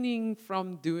 restraining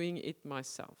from doing it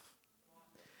myself.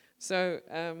 So,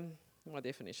 my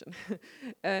definition.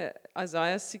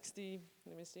 Isaiah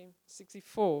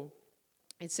 64.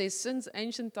 It says, since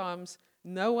ancient times,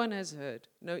 no one has heard,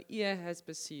 no ear has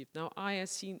perceived, no eye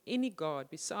has seen any God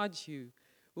besides you,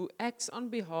 who acts on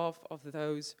behalf of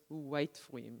those who wait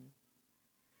for him.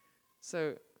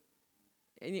 So,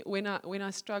 when I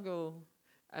struggle,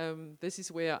 this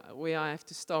is where I have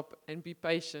to stop and be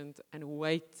patient and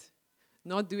wait,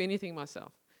 not do anything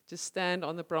myself. Just stand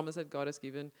on the promise that God has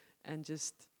given and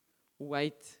just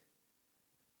wait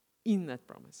in that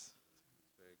promise.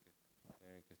 Very good.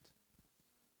 Very good.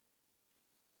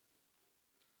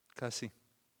 Cassie,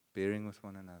 bearing with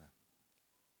one another.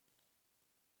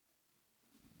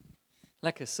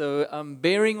 Lekker. So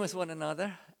bearing with one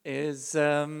another is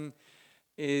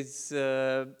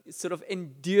sort of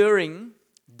enduring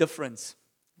difference,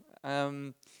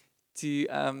 to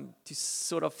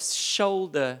sort of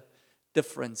shoulder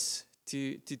difference,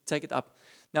 to take it up.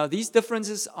 Now, these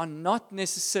differences are not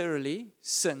necessarily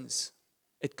sins.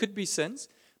 It could be sins,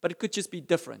 but it could just be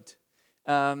different.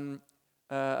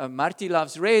 Marty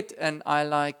loves red and I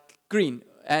like green.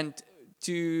 And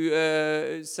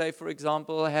to say, for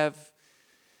example, have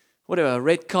whatever,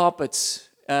 red carpets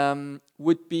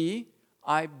would be,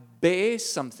 I bear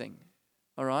something,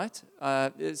 all right?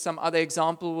 Some other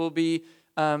example will be,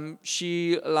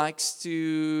 she likes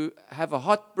to have a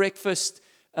hot breakfast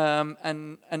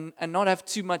and not have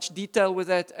too much detail with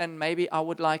it, and maybe I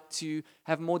would like to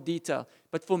have more detail.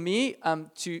 But for me,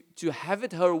 to have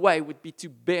it her way would be to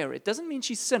bear. It doesn't mean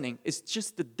she's sinning, it's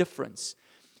just the difference.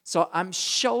 So I'm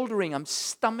shouldering, I'm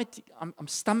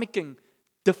stomaching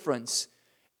difference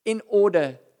in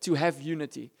order to have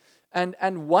unity.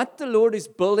 And what the Lord is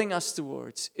building us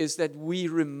towards is that we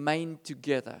remain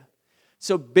together.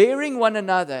 So bearing one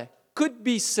another could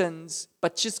be sins,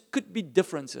 but just could be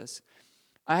differences.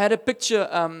 I had a picture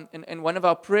in one of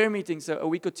our prayer meetings a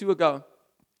week or two ago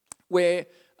where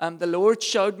the Lord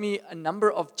showed me a number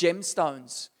of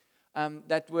gemstones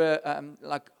that were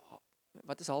like,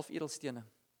 what is half edelstene?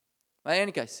 But in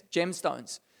any case,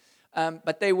 gemstones.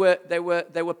 But they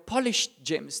were polished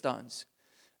gemstones.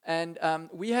 And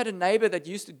we had a neighbor that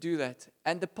used to do that.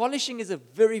 And the polishing is a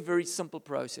very, very simple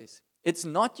process. It's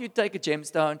not you take a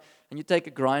gemstone and you take a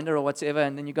grinder or whatever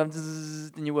and then you go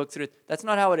and you work through it. That's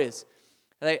not how it is.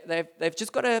 They've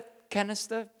just got a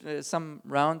canister, some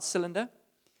round cylinder.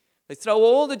 They throw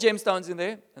all the gemstones in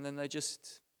there and then they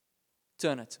just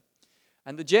turn it.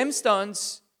 And the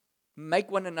gemstones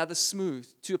make one another smooth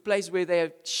to a place where they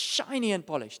are shiny and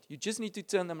polished. You just need to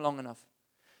turn them long enough.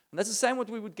 And that's the same what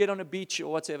we would get on a beach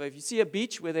or whatever. If you see a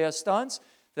beach where there are stones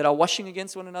that are washing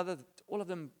against one another, all of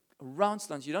them round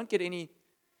stones, you don't get any,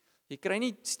 jy kry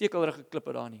nie stekelrige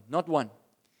klippe daar nie, not one.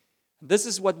 This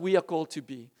is what we are called to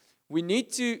be. We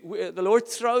need to, the Lord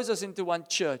throws us into one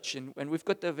church and we've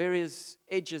got the various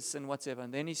edges and whatever,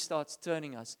 and then He starts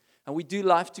turning us. And we do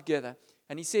life together.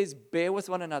 And He says, bear with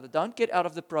one another. Don't get out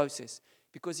of the process.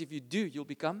 Because if you do, you'll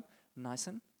become nice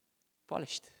and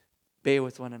polished. Bear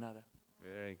with one another.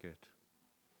 Very good.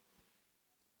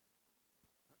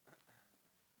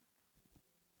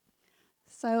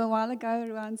 So a while ago,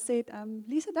 Ruan said,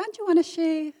 Lisa, don't you want to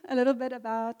share a little bit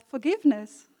about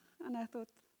forgiveness? And I thought,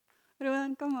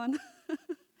 Ruan, come on.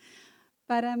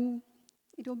 But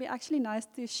it will be actually nice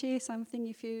to share something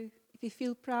if you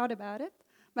feel proud about it.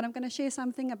 But I'm going to share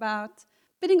something about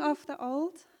putting off the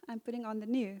old and putting on the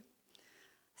new.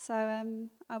 So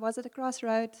I was at a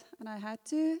crossroad and I had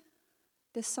to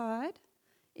decide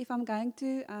if I'm going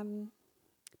to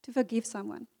forgive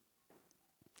someone.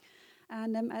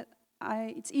 And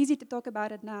it's easy to talk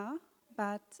about it now,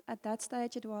 but at that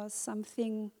stage it was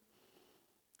something,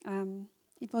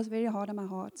 it was very hard on my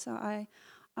heart. So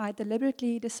I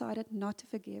deliberately decided not to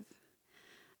forgive.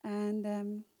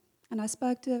 And I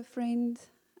spoke to a friend,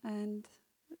 and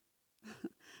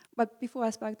but before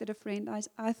I spoke to the friend,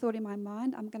 I thought in my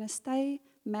mind, I'm going to stay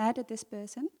mad at this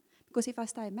person, because if I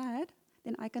stay mad,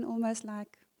 then I can almost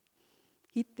like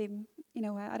hit them in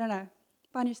a way, I don't know,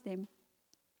 punish them.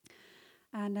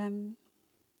 And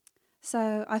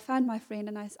so I found my friend,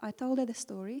 and I told her the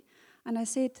story, and I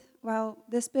said, well,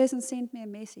 this person sent me a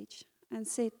message and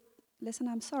said, listen,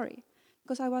 I'm sorry,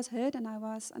 because I was hurt, and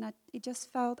it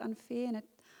just felt unfair, and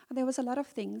there was a lot of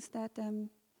things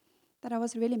that I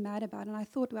was really mad about, and I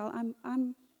thought, well,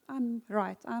 I'm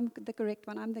right, I'm the correct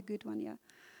one, I'm the good one here.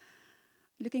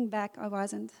 Looking back, I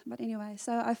wasn't, but anyway,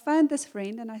 so I found this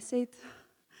friend, and I said,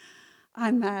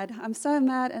 I'm mad, I'm so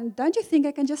mad, and don't you think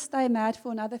I can just stay mad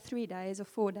for another 3 days or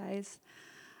 4 days?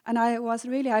 And I was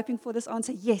really hoping for this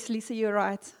answer, yes, Lisa, you're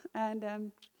right.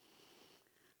 And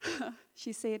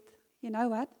she said, you know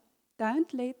what,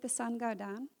 don't let the sun go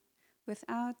down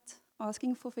without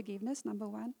asking for forgiveness, number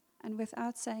one, and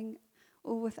without saying,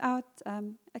 or without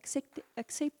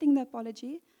accepting the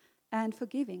apology and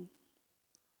forgiving.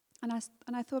 And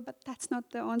I thought, but that's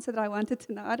not the answer that I wanted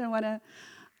to know.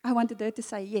 I wanted her to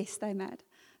say, yes, stay mad.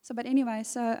 So, but anyway,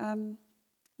 so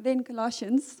then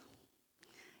Colossians,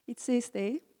 it says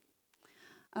there,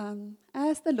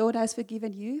 as the Lord has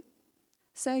forgiven you,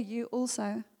 so you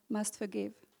also must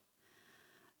forgive.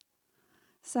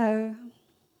 So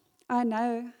I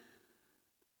know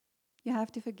you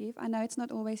have to forgive. I know it's not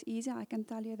always easy, I can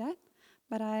tell you that.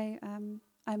 But I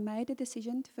made a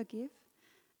decision to forgive.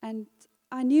 And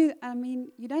I knew,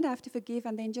 you don't have to forgive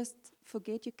and then just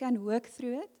forget. You can work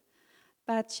through it.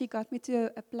 But she got me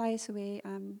to a place where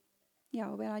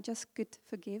I just could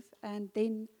forgive and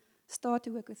then start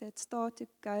to work with it, start to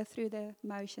go through the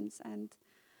motions. And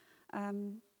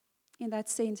in that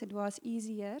sense, it was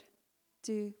easier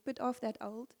to put off that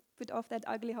old, put off that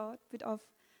ugly heart,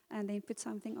 and then put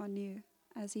something on new,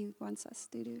 as He wants us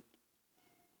to do.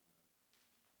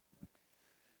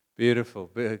 Beautiful.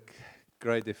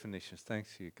 Great definitions.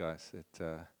 Thanks, you guys.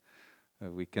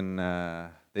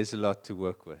 There's a lot to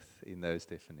work with in those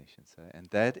definitions. And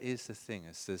that is the thing.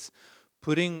 It's this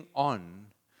putting on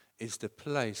is the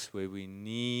place where we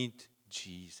need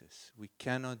Jesus. We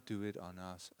cannot do it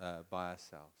by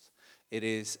ourselves. It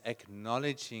is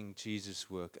acknowledging Jesus'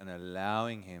 work and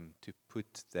allowing Him to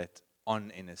put that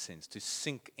on, in a sense, to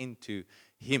sink into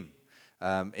Him.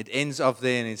 It ends off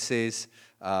there and it says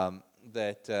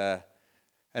that,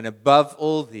 and above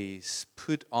all these,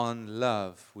 put on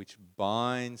love, which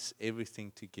binds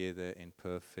everything together in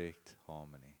perfect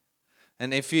harmony.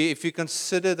 And if you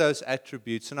consider those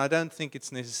attributes, and I don't think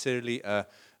it's necessarily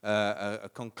a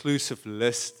conclusive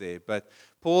list there, but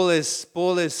Paul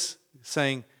is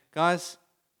saying, guys,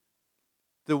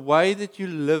 the way that you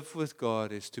live with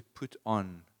God is to put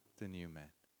on the new man.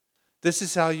 This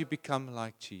is how you become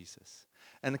like Jesus.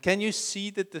 And can you see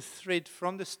that the thread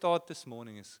from the start this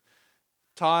morning is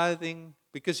tithing?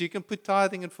 Because you can put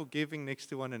tithing and forgiving next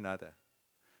to one another.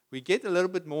 We get a little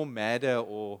bit more madder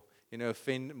or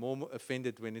more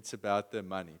offended when it's about the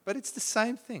money. But it's the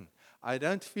same thing. I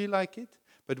don't feel like it,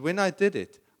 but when I did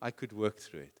it, I could work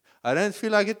through it. I don't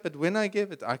feel like it, but when I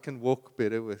give it, I can walk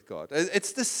better with God.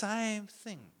 It's the same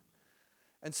thing.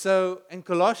 And so in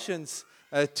Colossians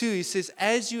 2, he says,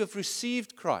 as you have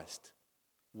received Christ,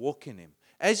 walk in Him.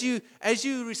 As you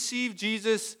receive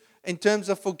Jesus in terms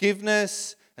of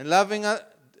forgiveness and loving,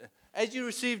 as you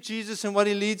receive Jesus and what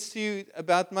He leads to you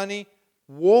about money,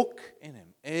 walk in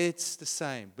Him. It's the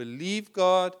same. Believe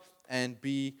God and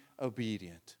be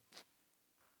obedient.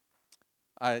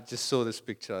 I just saw this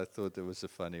picture. I thought it was a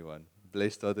funny one.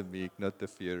 Blessed are the meek, not the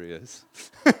furious.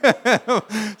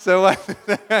 So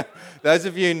those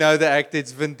of you who know the actor,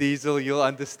 it's Vin Diesel, you'll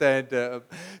understand. But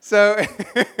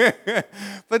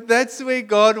that's where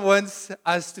God wants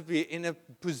us to be, in a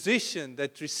position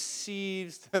that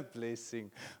receives the blessing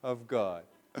of God.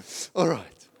 All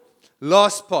right.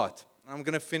 Last part. I'm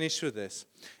going to finish with this.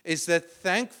 Is that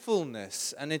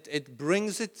thankfulness, and it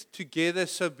brings it together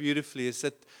so beautifully, is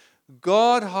that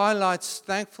God highlights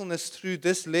thankfulness through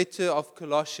this letter of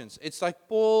Colossians. It's like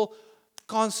Paul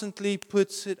constantly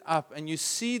puts it up. And you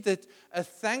see that a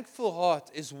thankful heart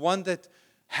is one that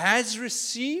has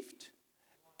received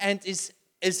and is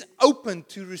open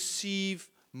to receive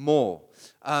more.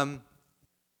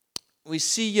 We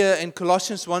see here in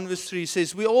Colossians 1 verse 3, it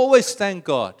says, we always thank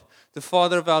God, the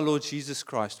Father of our Lord Jesus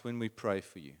Christ, when we pray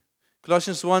for you.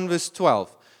 Colossians 1 verse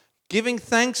 12. Giving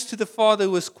thanks to the Father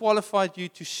who has qualified you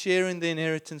to share in the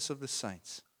inheritance of the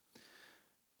saints.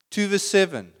 2 verse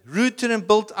 7. Rooted and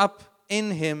built up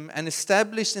in Him and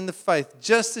established in the faith,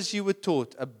 just as you were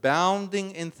taught,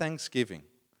 abounding in thanksgiving.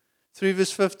 3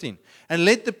 verse 15. And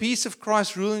let the peace of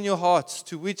Christ rule in your hearts,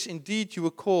 to which indeed you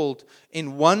were called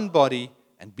in one body,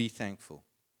 and be thankful.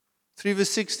 3 verse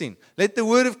 16. Let the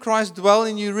word of Christ dwell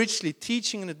in you richly,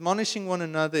 teaching and admonishing one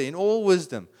another in all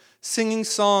wisdom, singing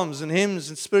psalms and hymns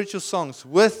and spiritual songs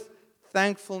with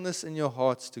thankfulness in your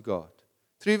hearts to God.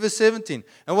 3 verse 17.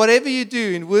 And whatever you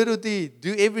do in word or deed,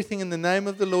 do everything in the name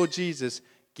of the Lord Jesus,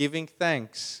 giving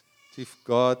thanks to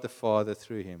God the Father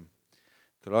through Him.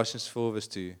 Colossians 4 verse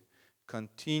 2.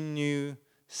 Continue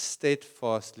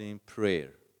steadfastly in prayer,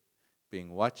 being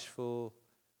watchful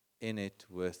in it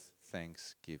with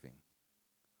thanksgiving.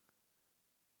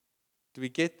 Do we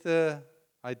get the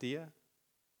idea?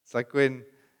 It's like when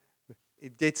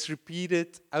it gets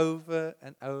repeated over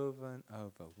and over and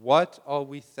over. What are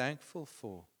we thankful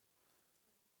for?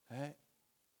 Hey?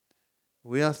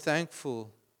 We are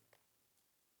thankful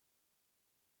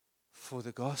for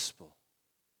the gospel.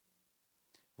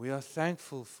 We are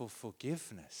thankful for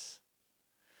forgiveness.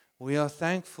 We are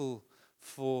thankful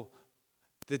for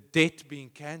the debt being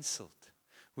cancelled.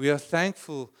 We are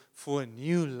thankful for a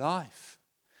new life.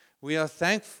 We are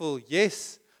thankful,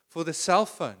 yes, for the cell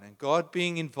phone and God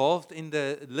being involved in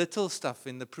the little stuff,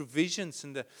 in the provisions,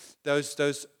 and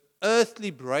those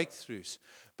earthly breakthroughs.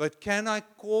 But can I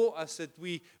call us that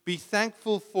we be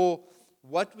thankful for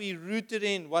what we rooted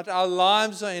in, what our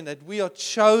lives are in, that we are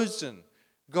chosen,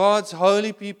 God's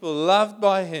holy people, loved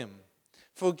by Him,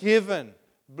 forgiven,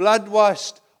 blood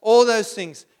washed, all those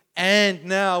things. And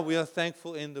now we are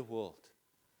thankful in the world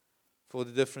for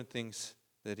the different things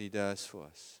that He does for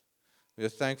us. We are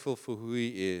thankful for who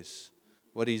He is,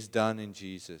 what He's done in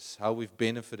Jesus, how we've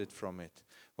benefited from it,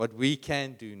 what we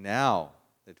can do now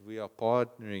that we are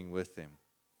partnering with Him.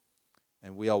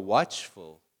 And we are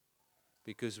watchful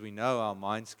because we know our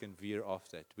minds can veer off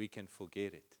that. We can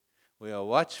forget it. We are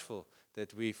watchful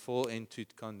that we fall into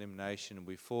condemnation,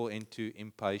 we fall into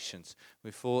impatience,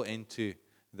 we fall into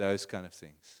those kind of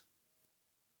things.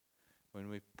 When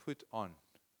we put on,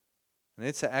 and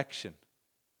it's an action.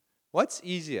 What's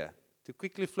easier? To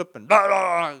quickly flip and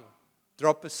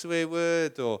drop a swear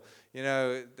word, or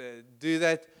do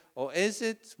that, or is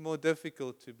it more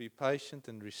difficult to be patient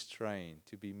and restrained,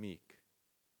 to be meek?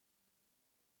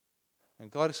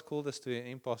 And God has called us to an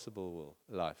impossible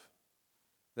life.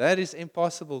 That is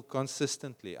impossible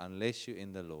consistently unless you're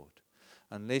in the Lord,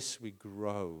 unless we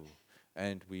grow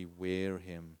and we wear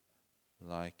Him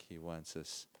like He wants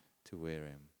us to wear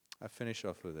Him. I finish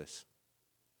off with this.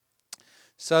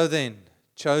 So then,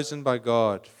 chosen by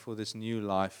God for this new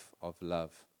life of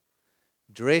love.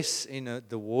 Dress in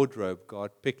the wardrobe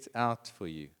God picked out for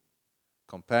you.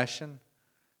 Compassion,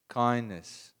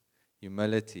 kindness,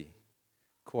 humility,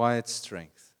 quiet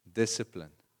strength,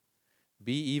 discipline.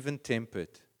 Be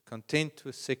even-tempered, content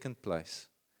with second place,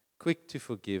 quick to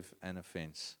forgive an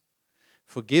offense.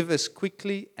 Forgive as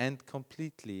quickly and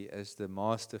completely as the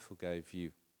Master forgave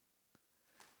you.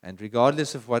 And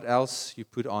regardless of what else you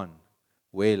put on,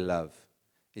 wear love.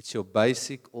 It's your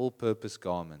basic all-purpose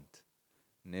garment.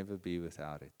 Never be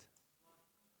without it.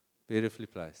 Beautifully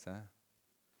placed, huh?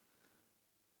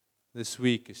 This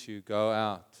week as you go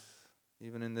out,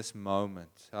 even in this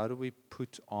moment, how do we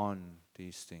put on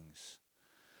these things?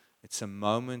 It's a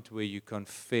moment where you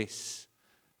confess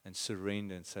and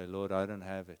surrender and say, Lord, I don't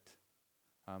have it.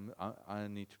 I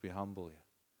need to be humble here.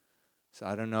 So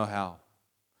I don't know how.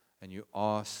 And you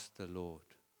ask the Lord.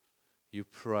 You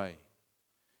pray.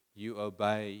 You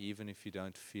obey even if you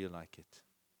don't feel like it.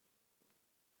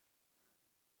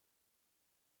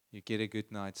 You get a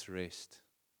good night's rest.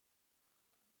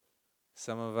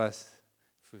 Some of us,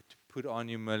 to put on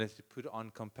humility, put on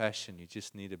compassion, you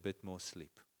just need a bit more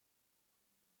sleep.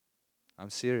 I'm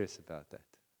serious about that.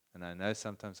 And I know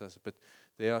sometimes but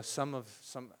there are some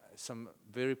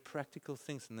very practical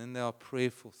things, and then there are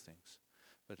prayerful things.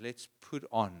 But let's put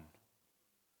on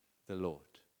the Lord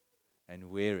and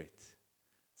wear it.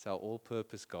 It's our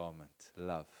all-purpose garment,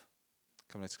 love.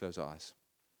 Come, let's close our eyes.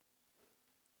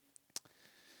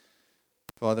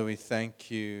 Father, we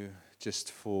thank you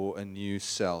just for a new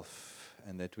self,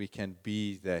 and that we can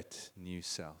be that new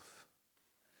self.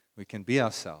 We can be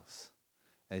ourselves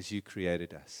as you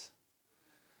created us.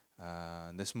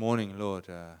 This morning, Lord,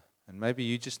 and maybe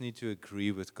you just need to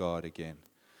agree with God again.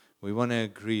 We want to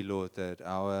agree, Lord, that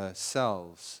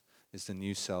ourselves is the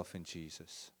new self in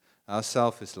Jesus. Our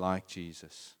self is like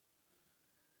Jesus,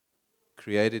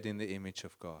 created in the image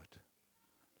of God.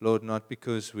 Lord, not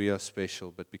because we are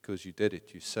special, but because you did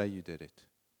it. You say you did it.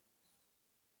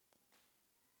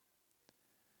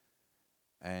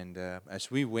 And as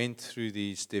we went through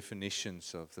these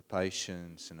definitions of the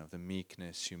patience and of the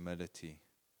meekness, humility,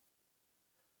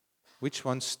 which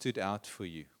one stood out for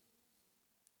you?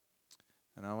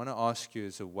 And I want to ask you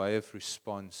as a way of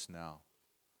response now,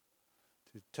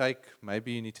 to take,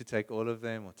 maybe you need to take all of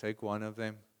them or take one of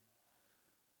them,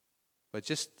 but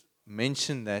just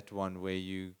mention that one where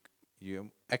you're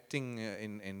acting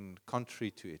in contrary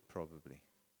to it probably.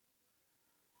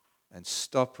 And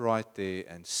stop right there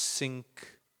and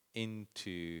sink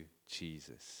into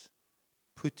Jesus.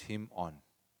 Put him on.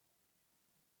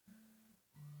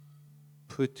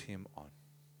 Put him on.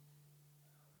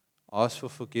 Ask for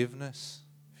forgiveness.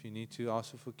 If you need to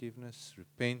ask for forgiveness,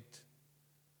 repent.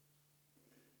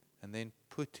 And then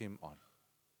put him on.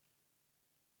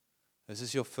 This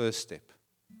is your first step.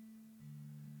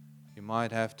 You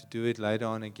might have to do it later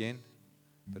on again.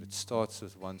 But it starts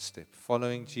with one step.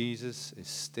 Following Jesus is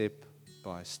step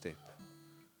by step.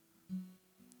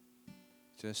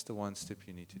 Just the one step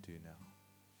you need to do now.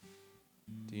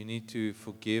 Do you need to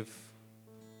forgive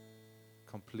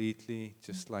completely,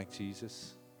 just like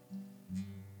Jesus?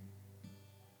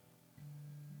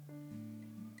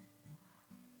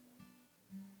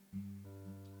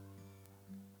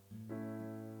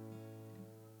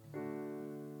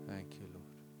 Thank you, Lord.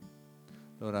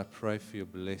 Lord, I pray for your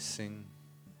blessing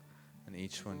and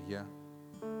each one here.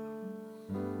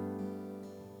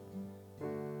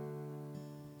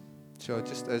 So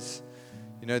just as,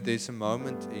 you know, there's a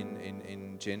moment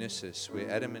in Genesis where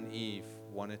Adam and Eve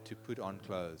wanted to put on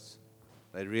clothes.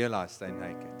 They realized they're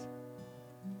naked.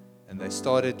 And they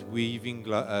started weaving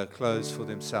clothes for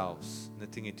themselves,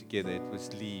 knitting it together. It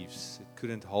was leaves. It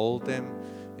couldn't hold them.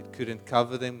 It couldn't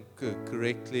cover them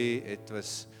correctly.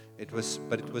 But it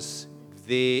was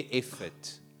their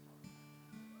effort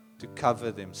to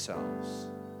cover themselves.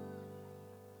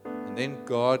 And then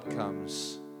God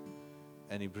comes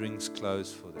and he brings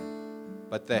clothes for them.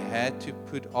 But they had to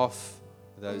put off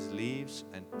those leaves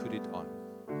and put it on.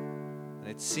 And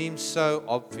it seems so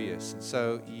obvious and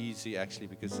so easy actually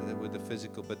because with the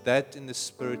physical. But that in the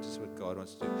spirit is what God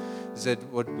wants to do. Is that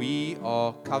what we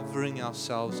are covering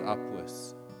ourselves up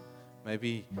with.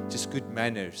 Maybe just good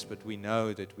manners, but we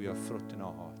know that we are fruit in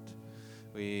our heart.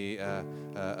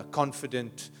 A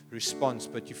confident response,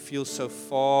 but you feel so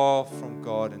far from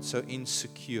God and so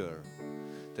insecure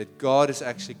that God is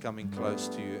actually coming close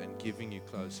to you and giving you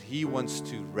clothes. He wants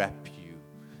to wrap you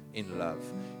in love.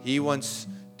 He wants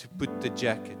to put the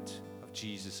jacket of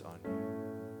Jesus on you,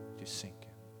 to sink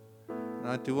you. And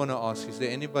I do want to ask, is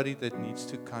there anybody that needs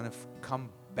to kind of come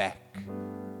back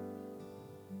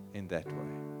in that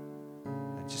way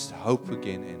and just hope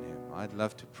again in Him? I'd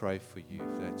love to pray for you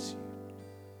if that's you.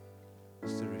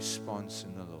 It's the response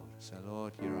in the Lord. Say,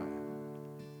 Lord, here I am.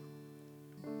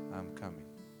 I'm coming.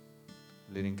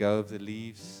 Letting go of the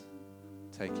leaves,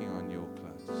 taking on your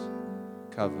clothes.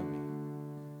 Cover me.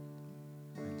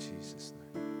 In Jesus'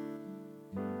 name.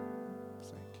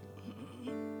 Thank you,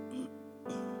 Lord.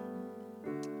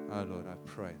 Oh, Lord, I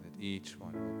pray that each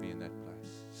one will be in that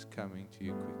place. It's coming to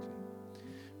you quickly.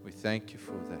 We thank you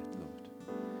for that, Lord.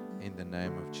 In the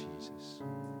name of Jesus.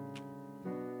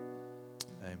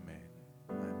 Amen.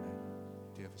 Amen.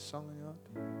 Do you have a song in your heart?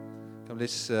 Come,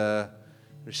 let's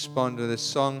respond with a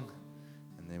song,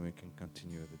 and then we can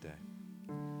continue with the day.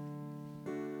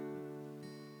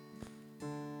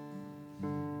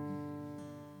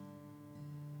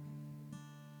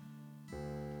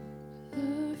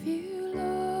 Love you,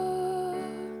 Lord.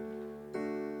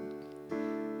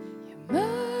 Your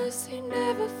mercy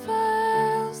never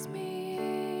fails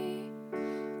me.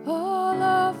 All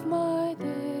of my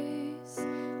days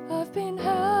I've been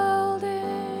held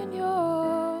in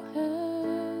your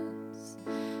hands.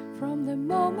 From the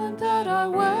moment that I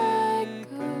wake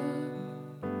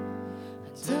up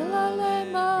until I lay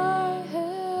my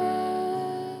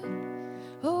head,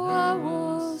 oh, I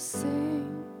will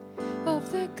sing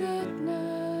of the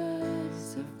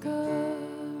goodness of God.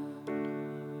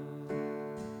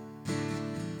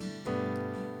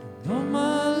 All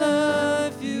my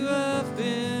life you have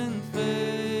been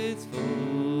faithful.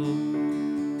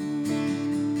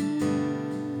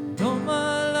 All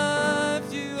my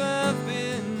life you have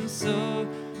been so,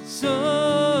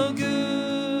 so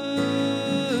good.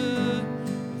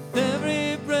 With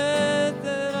every breath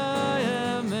that I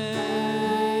am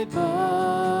able,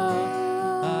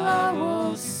 I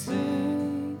will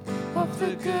sing of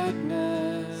the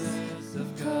goodness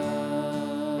of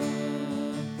God.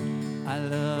 I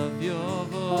love your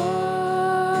Voice,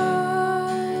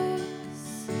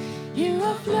 you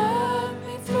have led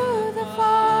me through the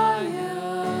fire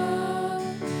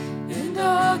in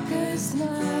darkest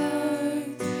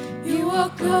night. You are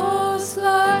close close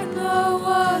like no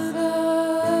other.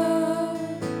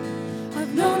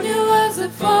 I've known you as a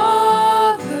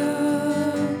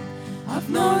father, I've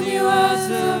known you as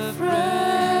a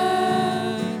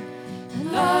friend,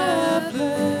 and I have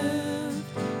lived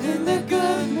in the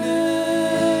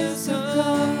goodness of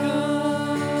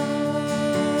God.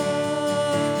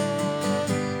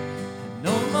 And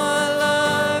all my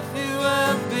life you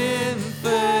have been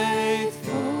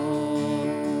faithful.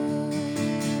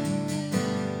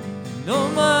 And all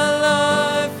my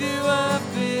life you have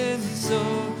been so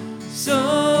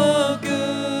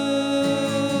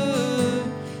good.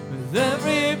 With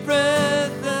every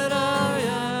breath that I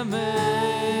am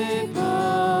able,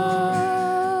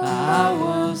 I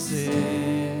will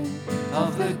sing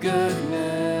of the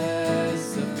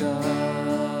goodness of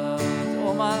God.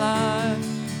 All my life,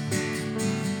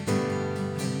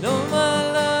 and all my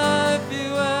life you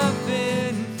have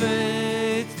been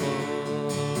faithful.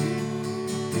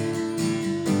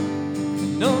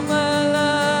 And all my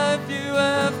life you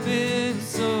have been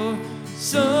so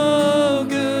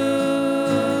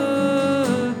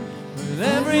good. With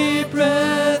every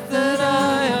breath that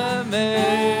I am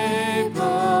able,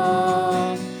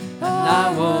 and I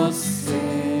will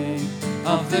sing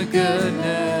of the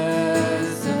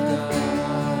goodness of God.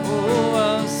 Oh,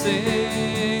 I'll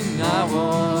sing, I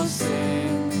will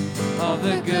sing of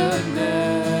the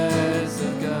goodness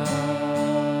of God.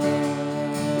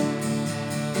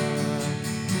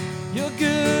 Your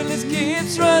goodness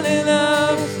keeps running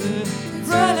after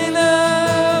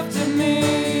me.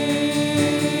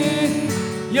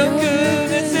 Your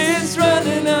goodness is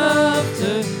running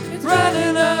after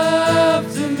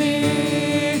me.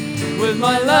 With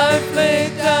my life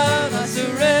laid down, I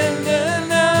surrender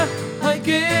now. I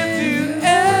give you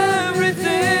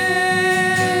everything.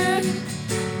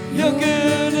 Your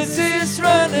goodness is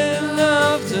running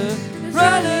after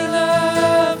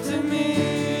me.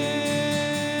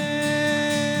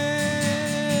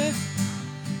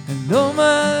 And all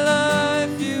my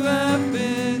life you have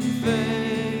been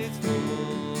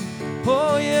faithful.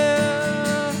 Oh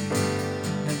yeah.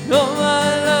 And all my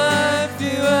life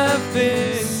you have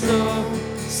been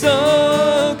so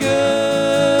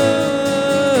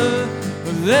good.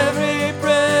 With every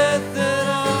breath that I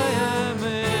am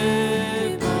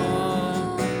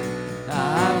able, I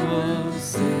will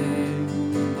sing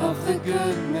of the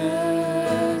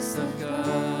goodness of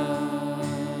God.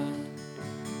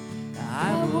 I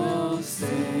will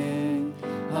sing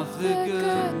of the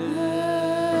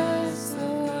goodness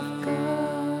of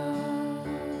God.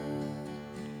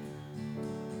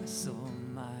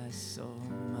 My soul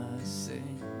must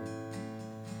sing.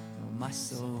 Oh, my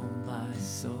soul must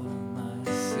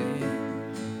sing.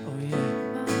 Oh yeah,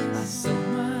 my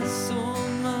soul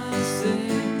must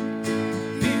sing.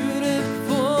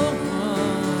 Beautiful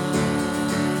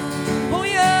one. Oh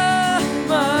yeah,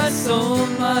 my soul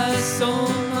must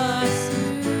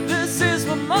sing. This is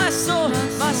what my soul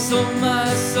must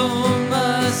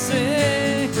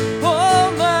sing.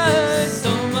 Oh, my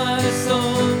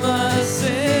soul must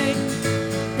sing.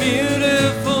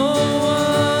 Beautiful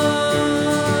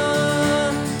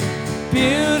one,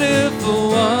 beautiful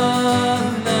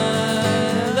one, I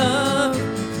love.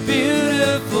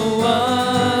 Beautiful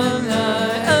one, I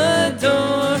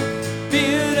adore.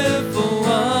 Beautiful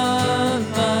one,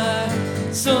 my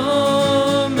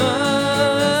soul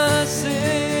must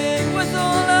sing with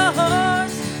all our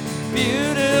hearts.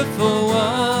 Beautiful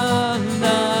one, I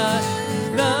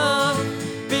love.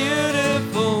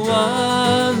 Beautiful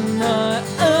one, I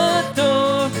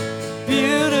adore.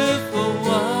 Beautiful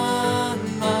one,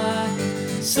 my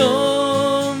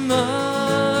soul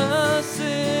must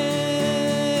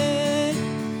sing.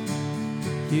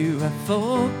 You have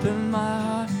opened my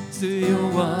heart to your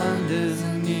wonders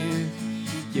anew.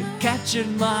 You captured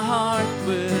my heart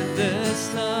with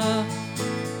this love.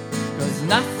 'Cause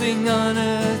nothing on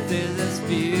earth is as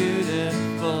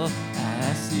beautiful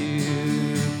as you.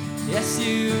 Yes,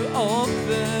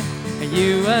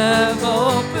 you have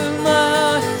opened my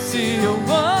eyes to your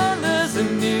wonders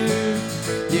anew.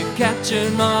 You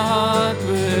captured my heart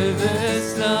with this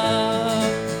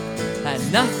love. And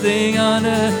nothing on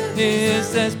earth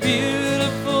is as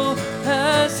beautiful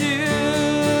as you.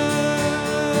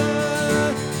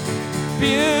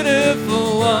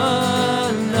 Beautiful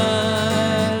one,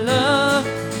 I love.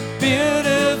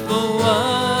 Beautiful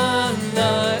one, I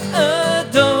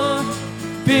adore.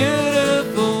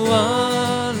 Beautiful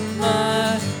one,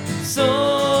 my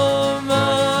soul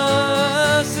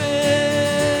must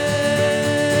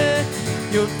sing.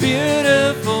 You're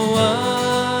beautiful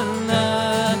one, I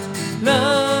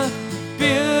love.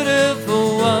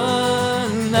 Beautiful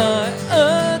one, I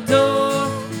adore.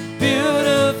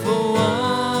 Beautiful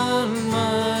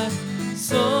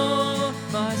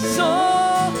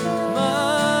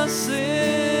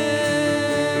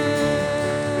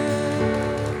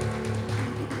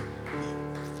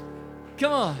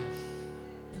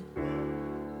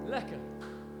Lekker.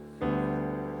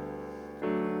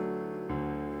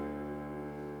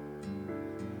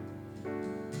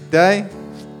 Day,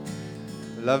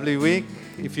 a lovely week.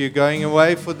 If you're going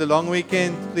away for the long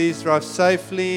weekend, please drive safely.